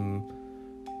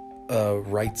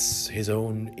writes his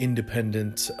own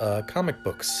independent comic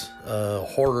books,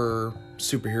 horror,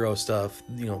 superhero stuff,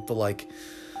 you know, the like.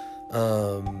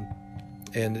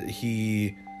 And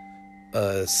he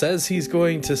says he's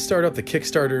going to start up the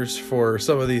Kickstarters for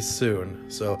some of these soon,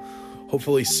 so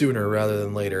hopefully sooner rather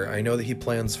than later. I know that he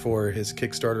plans for his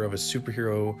Kickstarter of his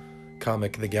superhero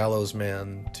comic, The Gallows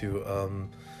Man, to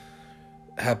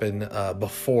happen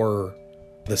before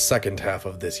the second half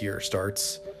of this year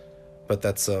starts. But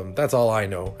that's all I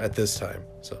know at this time.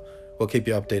 So we'll keep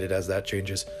you updated as that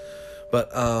changes.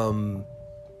 But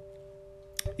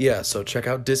yeah, so check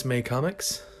out Dismay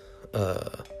Comics.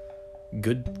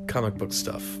 Good comic book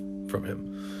stuff from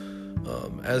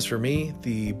him. As for me,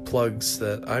 the plugs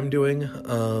that I'm doing,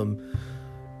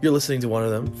 you're listening to one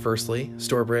of them. Firstly,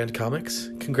 Store Brand Comics.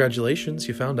 Congratulations,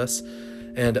 you found us.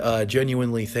 And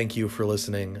genuinely thank you for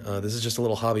listening. This is just a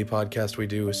little hobby podcast we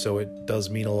do, so it does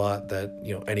mean a lot that,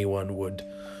 you know, anyone would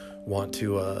want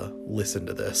to listen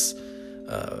to this,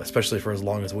 especially for as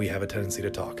long as we have a tendency to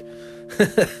talk.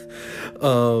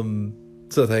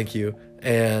 So thank you.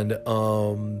 And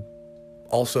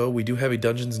also, we do have a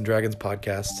Dungeons and Dragons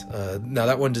podcast. Now,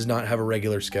 that one does not have a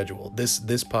regular schedule. This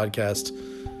podcast,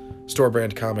 Store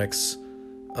Brand Comics,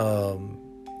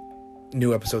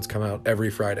 new episodes come out every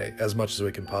Friday, as much as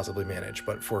we can possibly manage.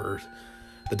 But for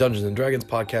the Dungeons and Dragons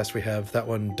podcast we have, that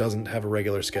one doesn't have a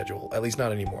regular schedule, at least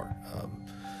not anymore.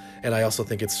 And I also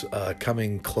think it's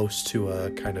coming close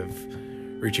to kind of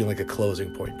reaching like a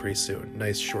closing point pretty soon.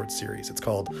 Nice short series. It's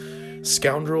called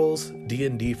Scoundrels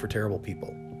D&D for Terrible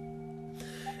People.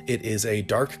 It is a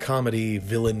dark comedy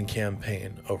villain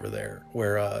campaign over there,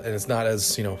 where and it's not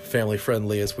as, you know, family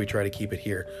friendly as we try to keep it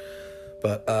here.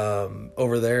 But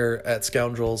over there at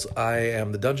Scoundrels, I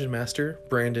am the Dungeon Master.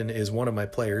 Brandon is one of my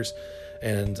players,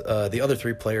 and the other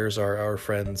three players are our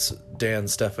friends Dan,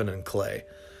 Stefan, and Clay.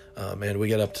 And we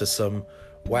get up to some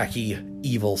wacky,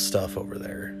 evil stuff over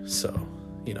there. So,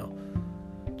 you know,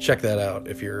 check that out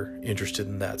if you're interested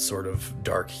in that sort of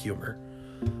dark humor.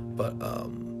 But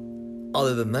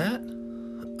other than that,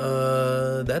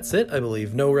 that's it, I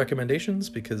believe. No recommendations,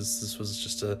 because this was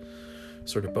just a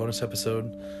sort of bonus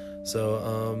episode.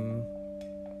 So,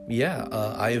 yeah,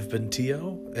 I have been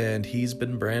Tio, and he's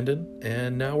been Brandon,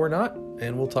 and now we're not,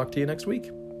 and we'll talk to you next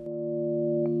week.